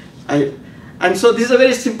 And so this is a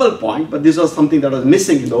very simple point, but this was something that was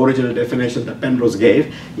missing in the original definition that Penrose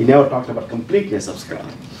gave. He never talked about completeness of Scri.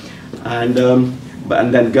 And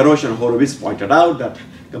then Garrosh and Horowitz pointed out that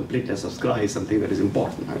completeness of Scri is something that is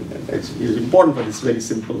important. And it's important for this very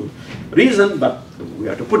simple reason, but we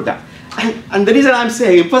have to put that. And the reason I'm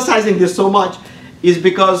saying, emphasizing this so much, is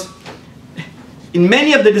because in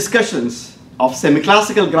many of the discussions of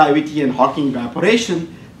semi-classical gravity and Hawking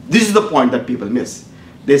evaporation, this is the point that people miss.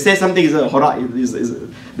 They say something is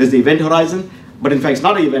there's the event horizon, but in fact it's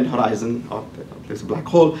not an event horizon, or there's a black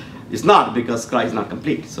hole. It's not, because Scri is not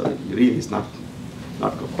complete, so it really is not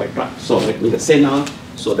quite right. So let me just say now,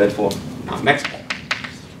 so therefore, now next point.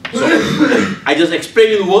 So I just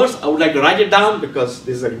explained in words. I would like to write it down because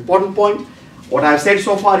this is an important point. What I've said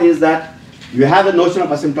so far is that you have the notion of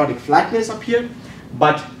asymptotic flatness up here,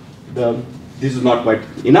 but this is not quite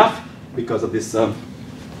enough because of this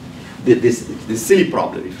this silly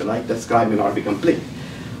problem, if you like, that Scri may not be complete.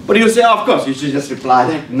 But you say, of course, you should just reply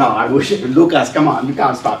that, no, I wish, Lucas, come on, you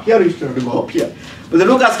can't stop here, you should go up here. But then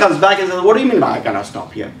Lucas comes back and says, what do you mean by I cannot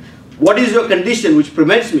stop here? What is your condition which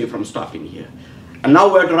prevents me from stopping here? And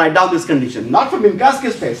now we have to write down this condition, not for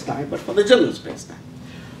Minkowski space-time, but for the general space-time.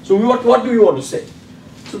 So what do we want to say?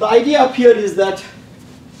 So the idea up here is that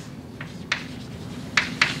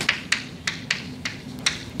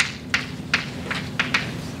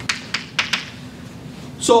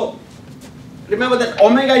so remember that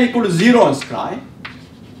omega equal to 0 on Scri,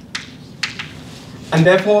 and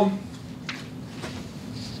therefore,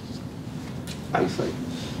 I'm sorry,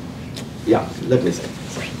 yeah, let me say.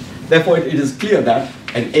 Therefore, it is clear that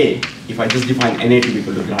an A, if I just define NA to be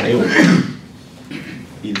equal to grad A over,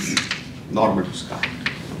 is normal to Scri.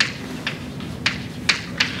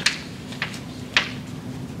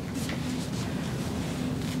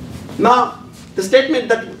 Now, the statement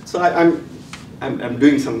that, so I'm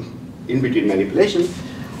doing some in-between manipulation.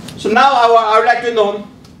 So now I would like to know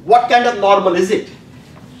what kind of normal is it?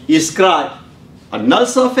 Is Scri a null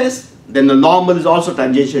surface? Then the normal is also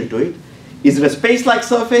tangential to it. Is it a space-like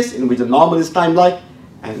surface in which the normal is time-like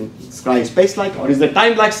and Scri is space-like? Or is it a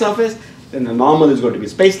time-like surface? Then the normal is going to be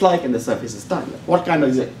space-like and the surface is time-like. What kind of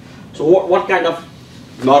is it? So what kind of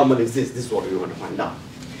normal is this? This is what we want to find out.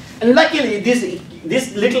 And luckily,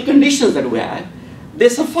 these little conditions that we have, they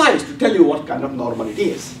suffice to tell you what kind of normal it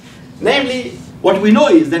is. Namely, what we know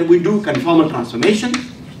is that we do conformal transformation.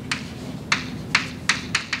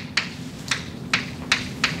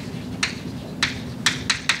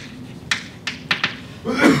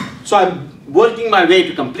 So I'm working my way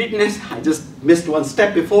to completeness. I just missed one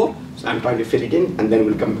step before, so I'm trying to fill it in, and then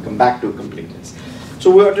we'll come back to completeness. So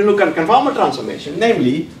we have to look at conformal transformation.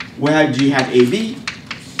 Namely, we have G hat AB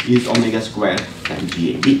is omega squared times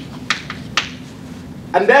GAB.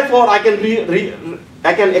 And therefore, I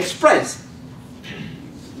can express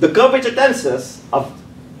the curvature tensors of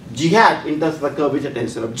G hat in terms of the curvature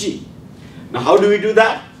tensor of G. Now, how do we do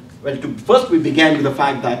that? Well, first we began with the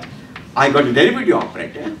fact that I got a derivative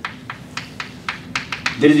operator.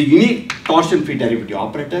 There is a unique torsion-free derivative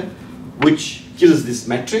operator which kills this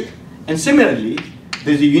metric. And similarly,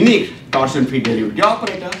 there is a unique torsion-free derivative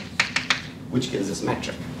operator which kills this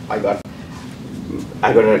metric. I got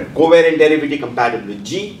a covariant derivative compatible with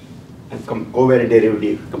G and covariant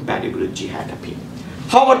derivative compatible with G hat up here.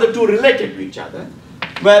 How are the two related to each other?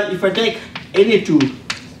 Well, if I take any two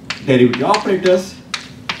derivative operators,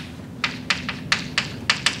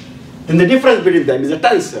 then the difference between them is a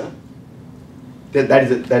tensor.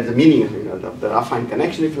 That is the meaning of the affine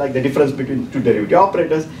connection. If you like, the difference between two derivative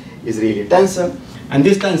operators is really a tensor. And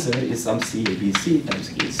this tensor is some CABC times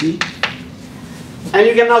KC. And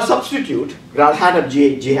you can now substitute grad hat of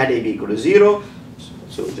G hat AB equal to 0.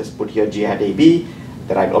 So just put here G hat AB,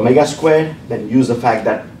 then write omega squared, then use the fact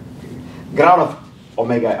that grad of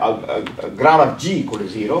G equal to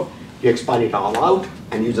 0. You expand it all out,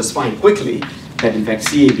 and you just find quickly that in fact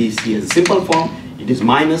CABC is a simple form. It is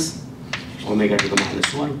minus omega to the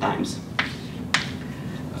minus 1 times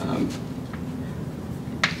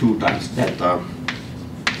 2 times delta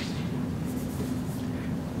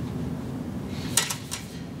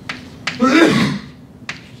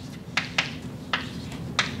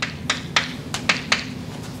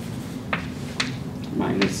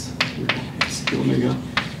minus omega.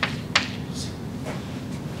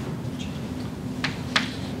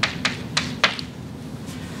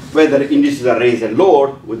 Where the indices are raised and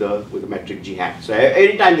lowered with the metric g hat. So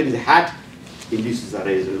every time there is a hat, indices are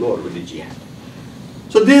raised and lowered with the g hat.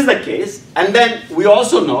 So this is the case, and then we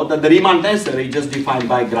also know that the Riemann tensor is just defined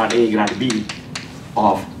by grad A, grad B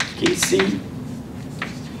of Kc.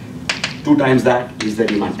 2 times that is the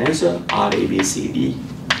Riemann tensor, R, A, B, C, D,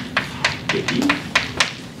 Kt.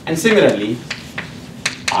 And similarly,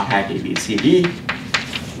 R hat A, B, C, D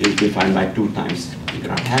is defined by 2 times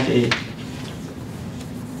grad hat A.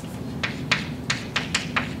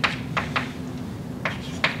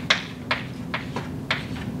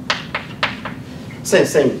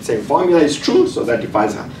 Same formula is true, so that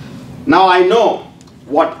defines that. Now I know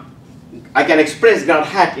what I can express grad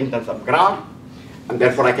hat in terms of grad, and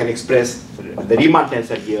therefore I can express the Riemann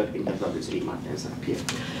tensor here in terms of this Riemann tensor up here.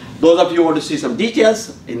 Those of you who want to see some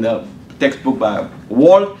details in the textbook by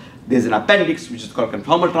Wald, there's an appendix which is called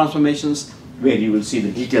conformal transformations, where you will see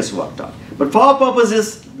the details worked out. But for our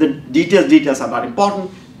purposes, the details are not important,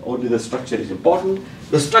 only the structure is important.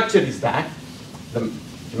 The structure is that the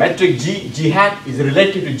metric g hat is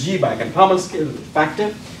related to g by a conformal scale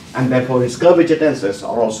factor, and therefore its curvature tensors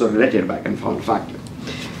are also related by a conformal factor.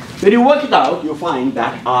 When you work it out, you find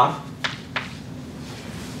that R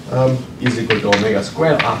is equal to omega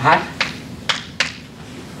square R hat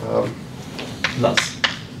plus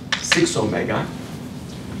 6 omega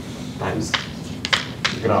times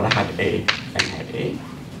grad hat A and hat A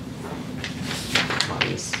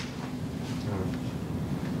minus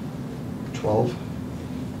 12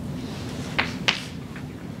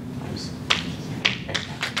 times N hat.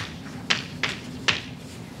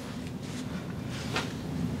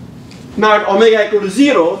 Now at omega equal to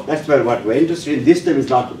 0, that's where what we're interested in. This term is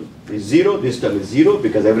not 0, this term is 0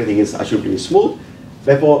 because everything is assumed to be smooth.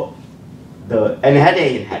 Therefore, the n hat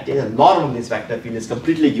A and hat A, the normal in this vector field is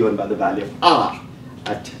completely given by the value of R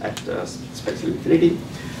at special infinity.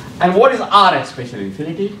 And what is R at special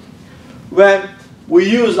infinity? Well, we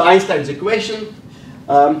use Einstein's equation.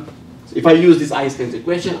 If I use this Einstein's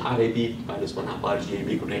equation, RAB minus 1/2 R GAB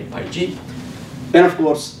equal to 8 pi G, then of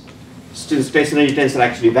course, since stationary tensor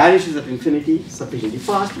actually vanishes at infinity sufficiently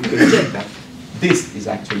fast, we can check that this is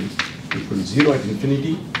actually equal to 0 at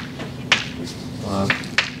infinity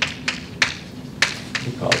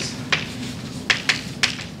because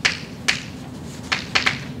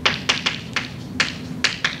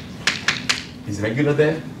is regular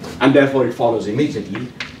there, and therefore it follows immediately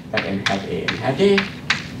that n hat A and hat A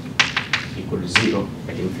equal to 0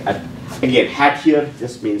 again, hat here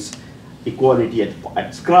just means equality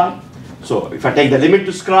at scri. So if I take the limit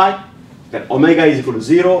to scri, then omega is equal to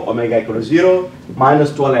 0, omega equal to 0,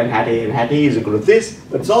 minus 12 n hat A and hat A is equal to this,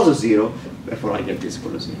 but it's also 0, therefore I get this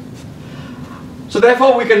equal to 0. So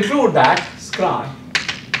therefore we conclude that scri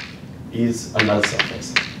is a null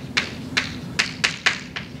surface.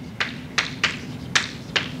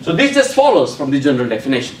 So this just follows from the general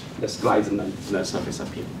definition. The scri is a null surface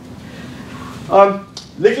up here.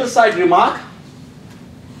 Little side remark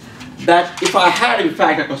that if I had in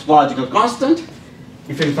fact a cosmological constant,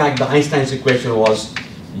 if in fact the Einstein's equation was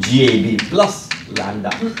GAB plus lambda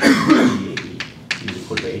GAB is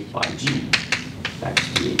equal to 8 pi G, that's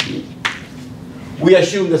GAB. We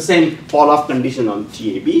assume the same fall-off condition on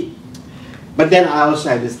GAB, but then I also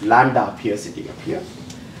have this lambda up here sitting up here.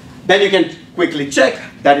 Then you can quickly check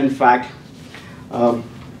that in fact R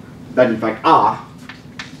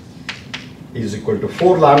is equal to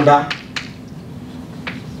 4 lambda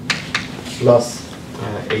plus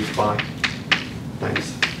 8 pi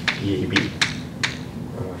times GAB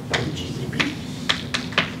times GAB.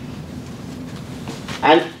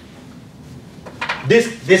 And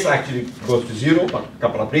this actually goes to 0 for a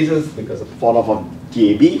couple of reasons, because of the fall off of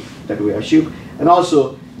GAB that we assume, and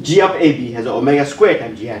also G up AB has an omega square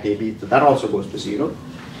times G hat AB, so that also goes to 0.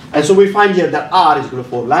 And so we find here that R is equal to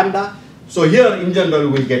 4 lambda. So here in general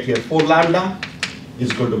we'll get here 4 lambda is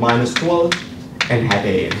equal to minus 12 n hat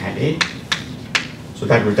A n hat A. So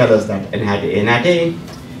that will tell us that n hat A n hat A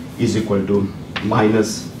is equal to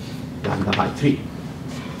minus lambda by 3.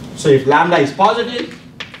 So if lambda is positive,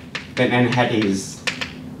 then n hat A is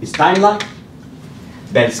time-like,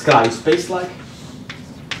 then scri is space-like.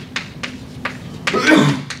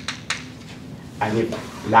 And if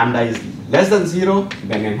lambda is less than 0,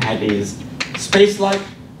 then n hat A is space-like,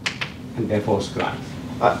 and therefore scri.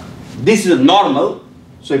 This is normal,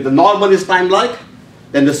 so if the normal is time-like,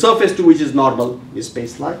 then the surface to which is normal is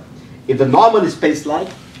space-like. If the normal is space-like,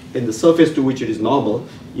 then the surface to which it is normal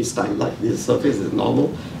is time-like. This surface is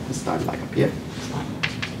normal, is time-like up here.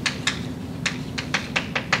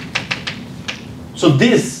 So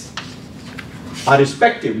these are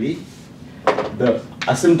respectively the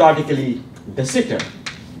asymptotically de Sitter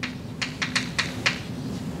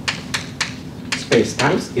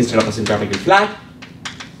spacetimes instead of asymptotically flat,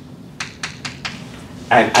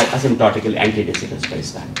 and asymptotically anti-de Sitter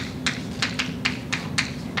spacetime.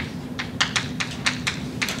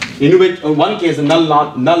 In which, in one case, the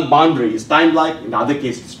null boundary is time-like, in the other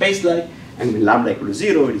case, it's space-like, and when lambda equal to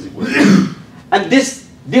 0, it is equal to 0. And this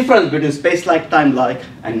difference between space-like, time-like,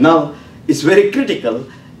 and null is very critical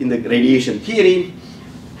in the radiation theory,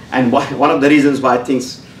 and one of the reasons why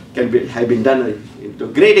things have been done to a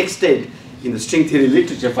great extent in the string theory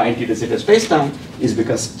literature for anti-de Sitter spacetime is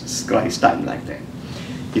because Scry is time-like there.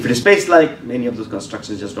 If it is space-like, many of those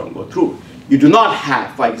constructions just don't go through. You do not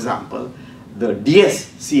have, for example, the DS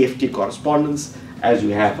CFT correspondence as you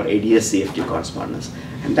have for ADS CFT correspondence.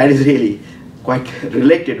 And that is really quite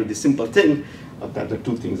related to the simple thing that the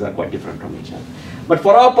two things are quite different from each other. But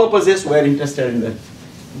for our purposes, we're interested in the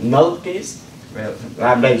null case, where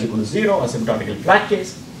lambda is equal to 0, asymptotically flat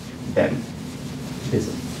case, then this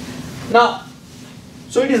is. Now,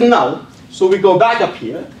 so it is null. So we go back up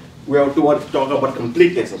here. We have to talk about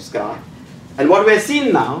completeness of Scry. And what we are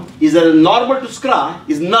seeing now is that normal to Scry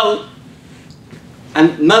is null,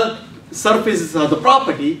 and null surfaces are the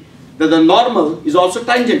property that the normal is also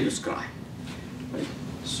tangent to Scry. Right?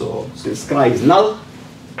 So since Scry is null,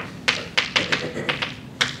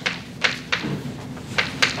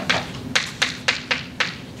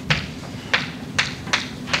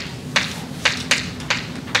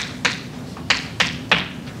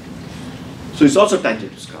 so it's also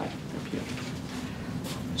tangent to Scry up here.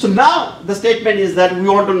 So now the statement is that we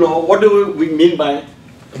want to know what do we mean by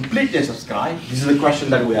completeness of Scry. This is the question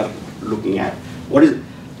that we are looking at. What is it?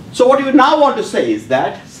 So what you now want to say is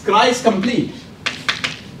that Scry is complete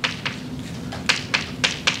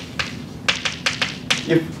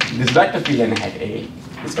if this vector field n hat A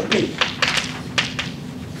is complete.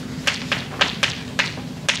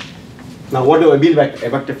 Now what do I mean by a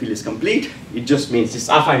vector field is complete? It just means this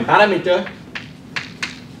affine parameter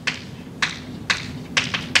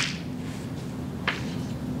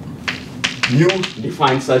mu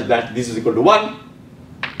defined such that this is equal to 1,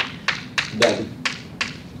 then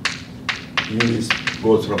mu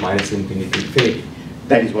goes from minus infinity to infinity.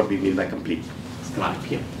 That is what we mean by complete Scry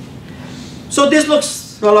here. So this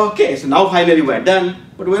looks, well, okay, so now finally we're done,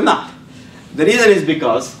 but we're not. The reason is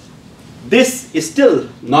because this is still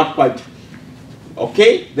not quite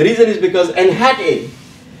okay. The reason is because n hat A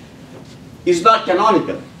is not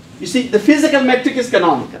canonical. You see, the physical metric is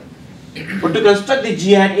canonical. But to construct the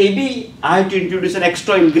G hat AB, I have to introduce an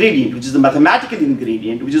extra ingredient, which is the mathematical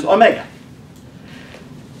ingredient, which is omega.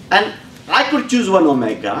 And I could choose one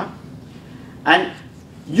omega, and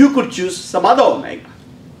you could choose some other omega.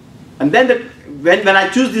 And then when I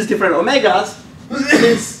choose these different omegas,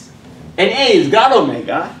 since NA is grad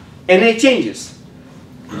omega, NA changes.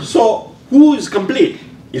 So who is complete?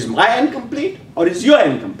 Is my n complete or is your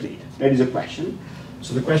n complete? That is a question.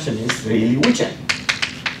 So the question is really which n?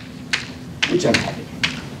 Which n hat A?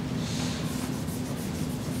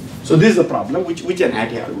 So this is the problem. Which n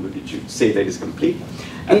hat A are we going to say that is complete?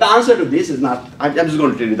 And the answer to this is not, I'm just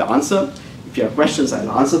going to tell you the answer. If you have questions,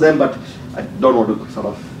 I'll answer them, but I don't want to sort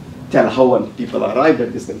of tell how people arrived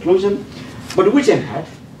at this conclusion. But which n hat?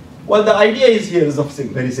 Well, the idea is here is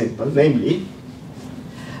very simple, namely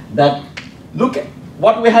that look at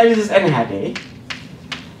what we have is this n hat A,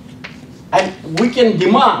 and we can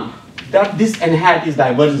demand that this n hat is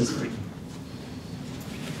divergence free.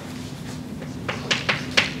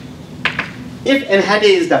 If n hat A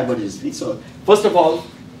is divergence free, so first of all,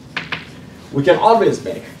 we can always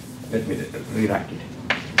make, let me rewrite it,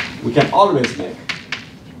 we can always make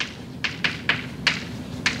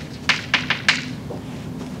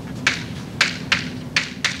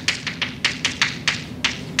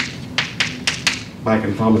by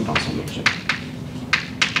conformal transformation.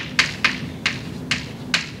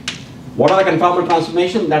 What are the conformal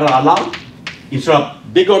transformations that are allowed? Instead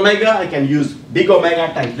of big omega, I can use big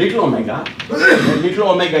omega times little omega. And little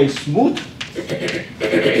omega is smooth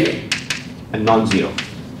and non-zero.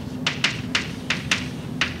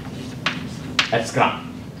 That's Scry.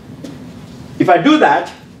 If I do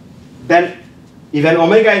that, then if an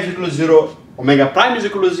omega is equal to 0, omega prime is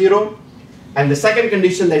equal to 0, and the second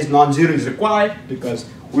condition that is non-zero is required because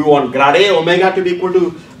we want grad A omega to be equal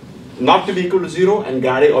to, not to be equal to 0, and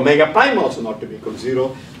grad A omega prime also not to be equal to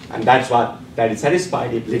 0, and that's what that is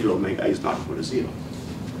satisfied if little omega is not equal to 0.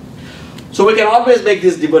 So we can always make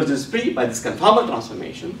this divergence free by this conformal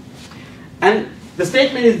transformation, and the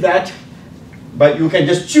statement is that but you can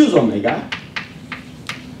just choose omega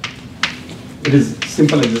It is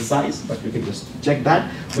simple exercise, but you can just check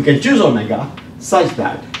that. We can choose omega such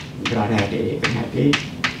that grad hat A and hat A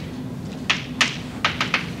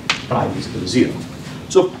prime is equal to 0.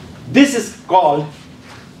 So this is called,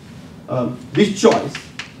 this choice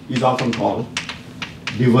is often called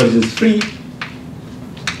divergence free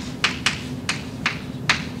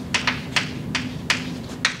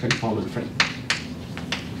conformal frame.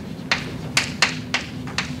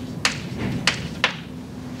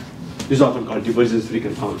 This is often called divergence free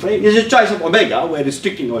conformal frame. It's a choice of omega. We're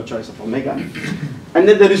restricting our choice of omega. And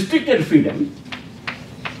then the restricted freedom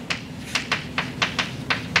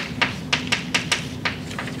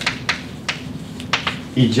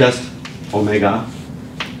is just omega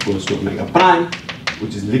goes to omega prime,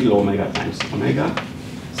 which is little omega times omega,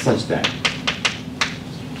 such that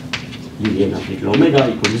union of little omega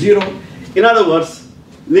equals 0. In other words,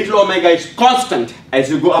 little omega is constant as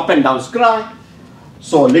you go up and down scri.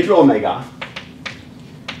 So little omega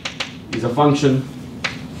is a function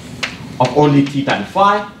of only theta and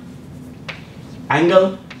phi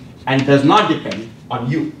angle and does not depend on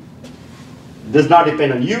u. Does not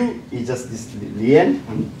depend on u, it's just this ln,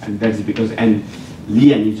 and that's because n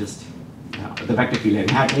ln is just the vector field n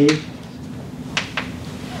hat A.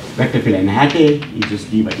 Vector field n hat A is just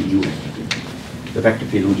d by du vector field. The vector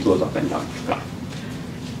field which goes up and down.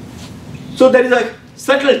 So there is a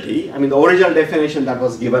subtlety. I mean, the original definition that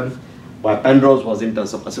was given by Penrose was in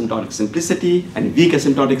terms of asymptotic simplicity and weak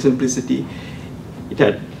asymptotic simplicity. It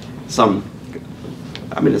had some,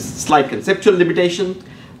 a slight conceptual limitation.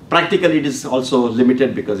 Practically, it is also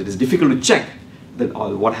limited because it is difficult to check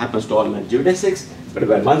what happens to ordinary geodesics. But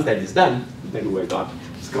when once that is done, then we got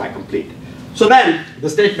scri complete. So then the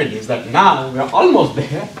statement is that now we are almost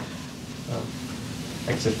there,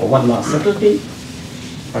 except for one last subtlety,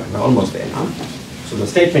 but we're almost there now. So the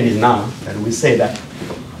statement is now that we say that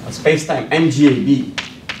a space-time MGAB,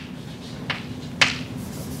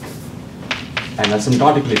 an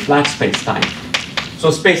asymptotically flat space-time.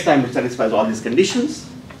 So space-time which satisfies all these conditions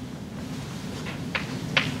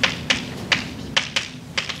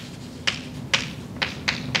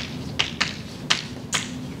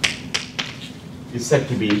is said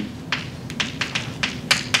to be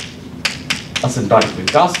asymptotically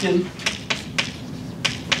Gaussian.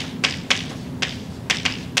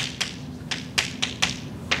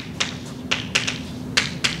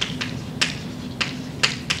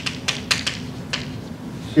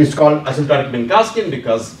 It's called asymptotic Minkowskian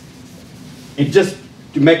because it just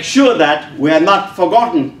to make sure that we are not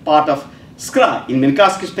forgotten part of scri. In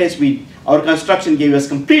Minkowski space, our construction gave us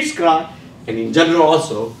complete scri, and in general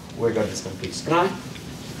also we got this complete scri.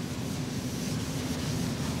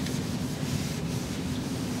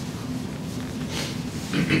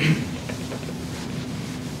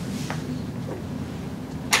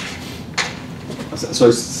 So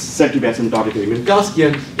it's said to be asymptotically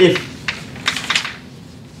Minkowskian if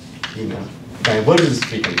in a divergence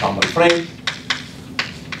free conformal frame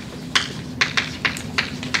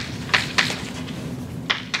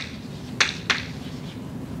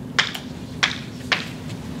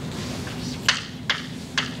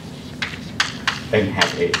n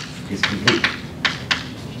hat A is complete.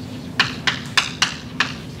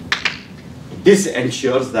 This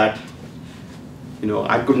ensures that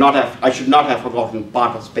I should not have forgotten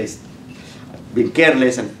part of space, been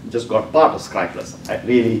careless and just got part of scri plus.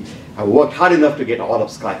 I worked hard enough to get all of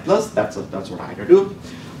scri plus. That's what I had to do.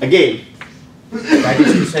 Again, that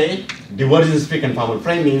is to say, divergence free conformal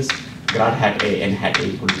frame means grad hat A n hat A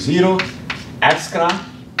equal to 0 at scri.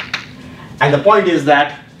 And the point is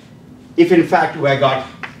that if in fact if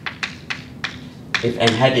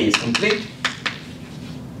n hat A is complete,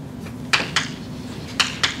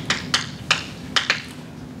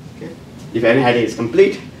 if n hat A is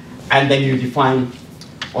complete, and then you define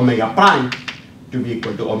omega prime to be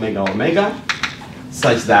equal to omega omega,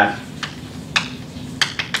 such that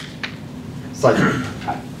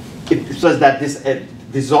this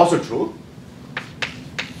is also true.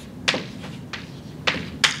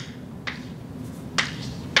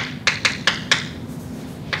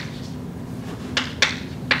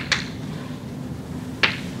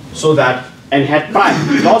 So that n hat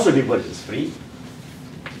prime is also divergence free.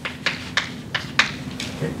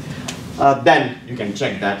 Then you can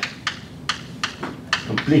check that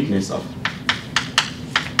completeness of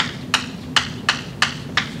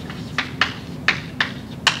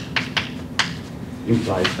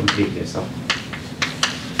implies completeness of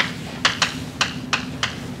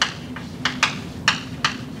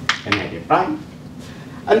n hat A prime.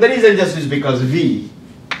 And the reason just is because u,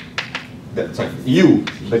 the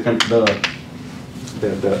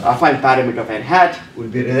affine parameter of n hat will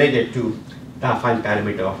be related to the affine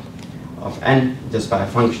parameter of n just by a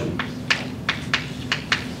function.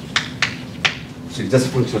 So it's just a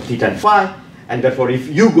function of theta and phi, and therefore if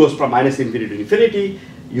u goes from minus infinity to infinity,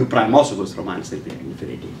 u prime also goes from minus infinity to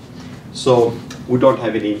infinity. So we don't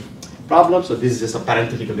have any problem. So this is just a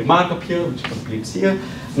parenthetical remark up here, which completes here,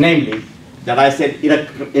 namely that I said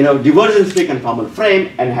in a divergence-free conformal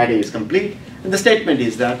frame, n hat A is complete, and the statement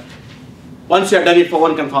is that once you have done it for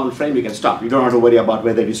one conformal frame, you can stop. You don't have to worry about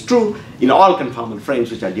whether it is true in all conformal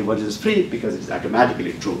frames which are divergence-free, because it's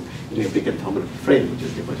automatically true in every conformal frame which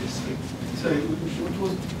is divergence-free. Sorry, what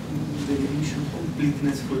was the initial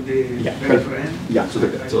completeness for the vector n? Yeah,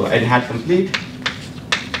 so n hat complete.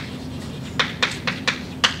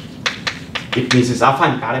 It means it's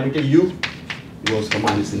affine parameter u goes from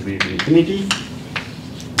minus infinity to infinity,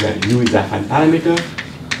 where u is affine parameter.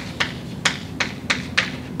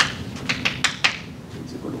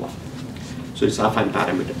 It's equal to 1. So it's affine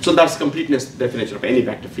parameter. So that's completeness definition of any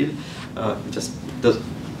vector field, just does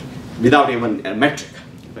without even a metric.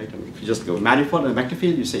 Right? I mean, if you just go manifold and a vector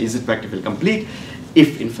field, you say, is it vector field complete?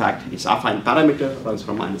 If in fact its affine parameter runs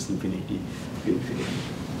from minus infinity to infinity.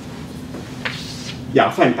 Yeah,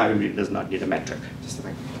 affine parameter does not need a metric. Just a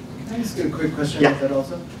vector. Can I ask a quick question Yeah. about that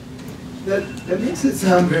also? That makes it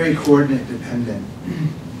sound very coordinate dependent.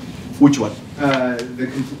 Which one?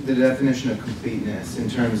 The definition of completeness in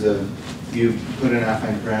terms of you put an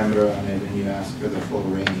affine parameter on it and you ask for the full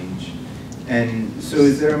range. And so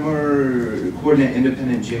is there a more coordinate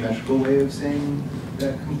independent geometrical way of saying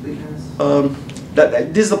that completeness?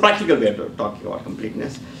 This is a practical way of talking about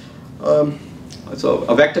completeness. So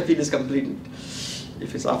a vector field is complete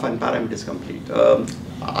if its affine parameter is complete.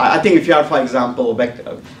 I think if you are, for example,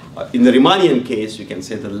 in the Riemannian case, you can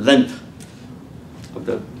say the length of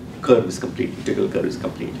the curve is complete, integral curve is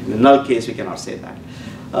complete. In the null case, we cannot say that.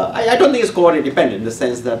 I don't think it's coordinate dependent in the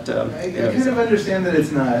sense that I kind of understand that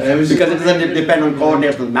it's not. Because it doesn't depend on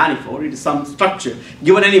coordinates of the manifold. It is some structure.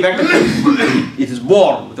 Given any vector field, it is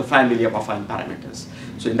born with a family of affine parameters.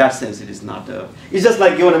 So in that sense, it is not. It's just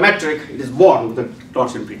like given a metric, it is born with a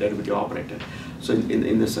torsion free derivative operator. So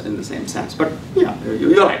in the same sense. But yeah,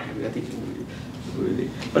 you're right. I mean, I think.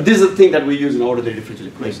 But this is the thing that we use in ordinary differential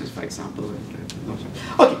equations, for example.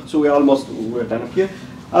 Okay, so we're done up here.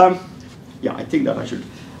 Yeah, I think that I should.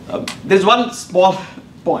 There's one small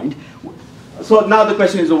point. So now the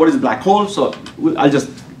question is, what is black hole? So I'll just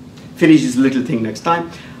finish this little thing next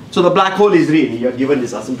time. So the black hole is really, you're given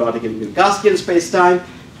this asymptotic and Minkowskian space-time.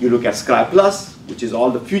 You look at Scri plus, which is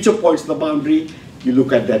all the future points of the boundary. You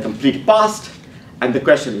look at their complete past. And the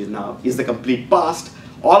question is now, is the complete past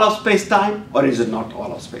all of space-time, or is it not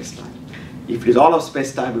all of space-time? If it is all of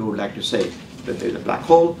space-time, we would like to say that there is a black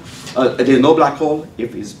hole. There is no black hole.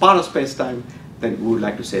 If it is part of space-time, then we would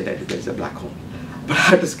like to say that there is a black hole. But I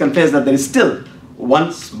have to confess that there is still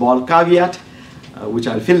one small caveat, which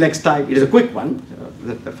I'll fill next time. It is a quick one,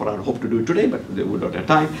 therefore I hope to do it today, but we don't have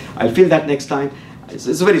time. I'll fill that next time. It's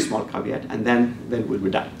a very small caveat, and then we'll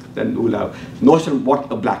be done. Then we'll have notion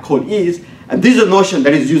what a black hole is, and this is a notion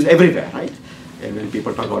that is used everywhere, right? And when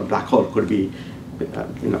people talk about black hole, it could be,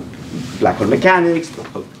 black hole mechanics, black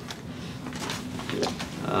hole,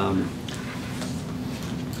 and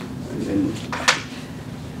then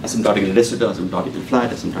asymptotic de Sitter, asymptotic flat,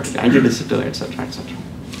 asymptotic anti-de Sitter, etc., etc.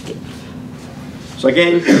 Okay. So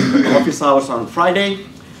again, office hours are on Friday.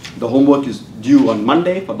 The homework is due on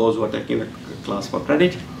Monday for those who are taking a class for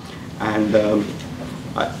credit. And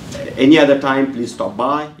any other time, please stop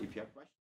by.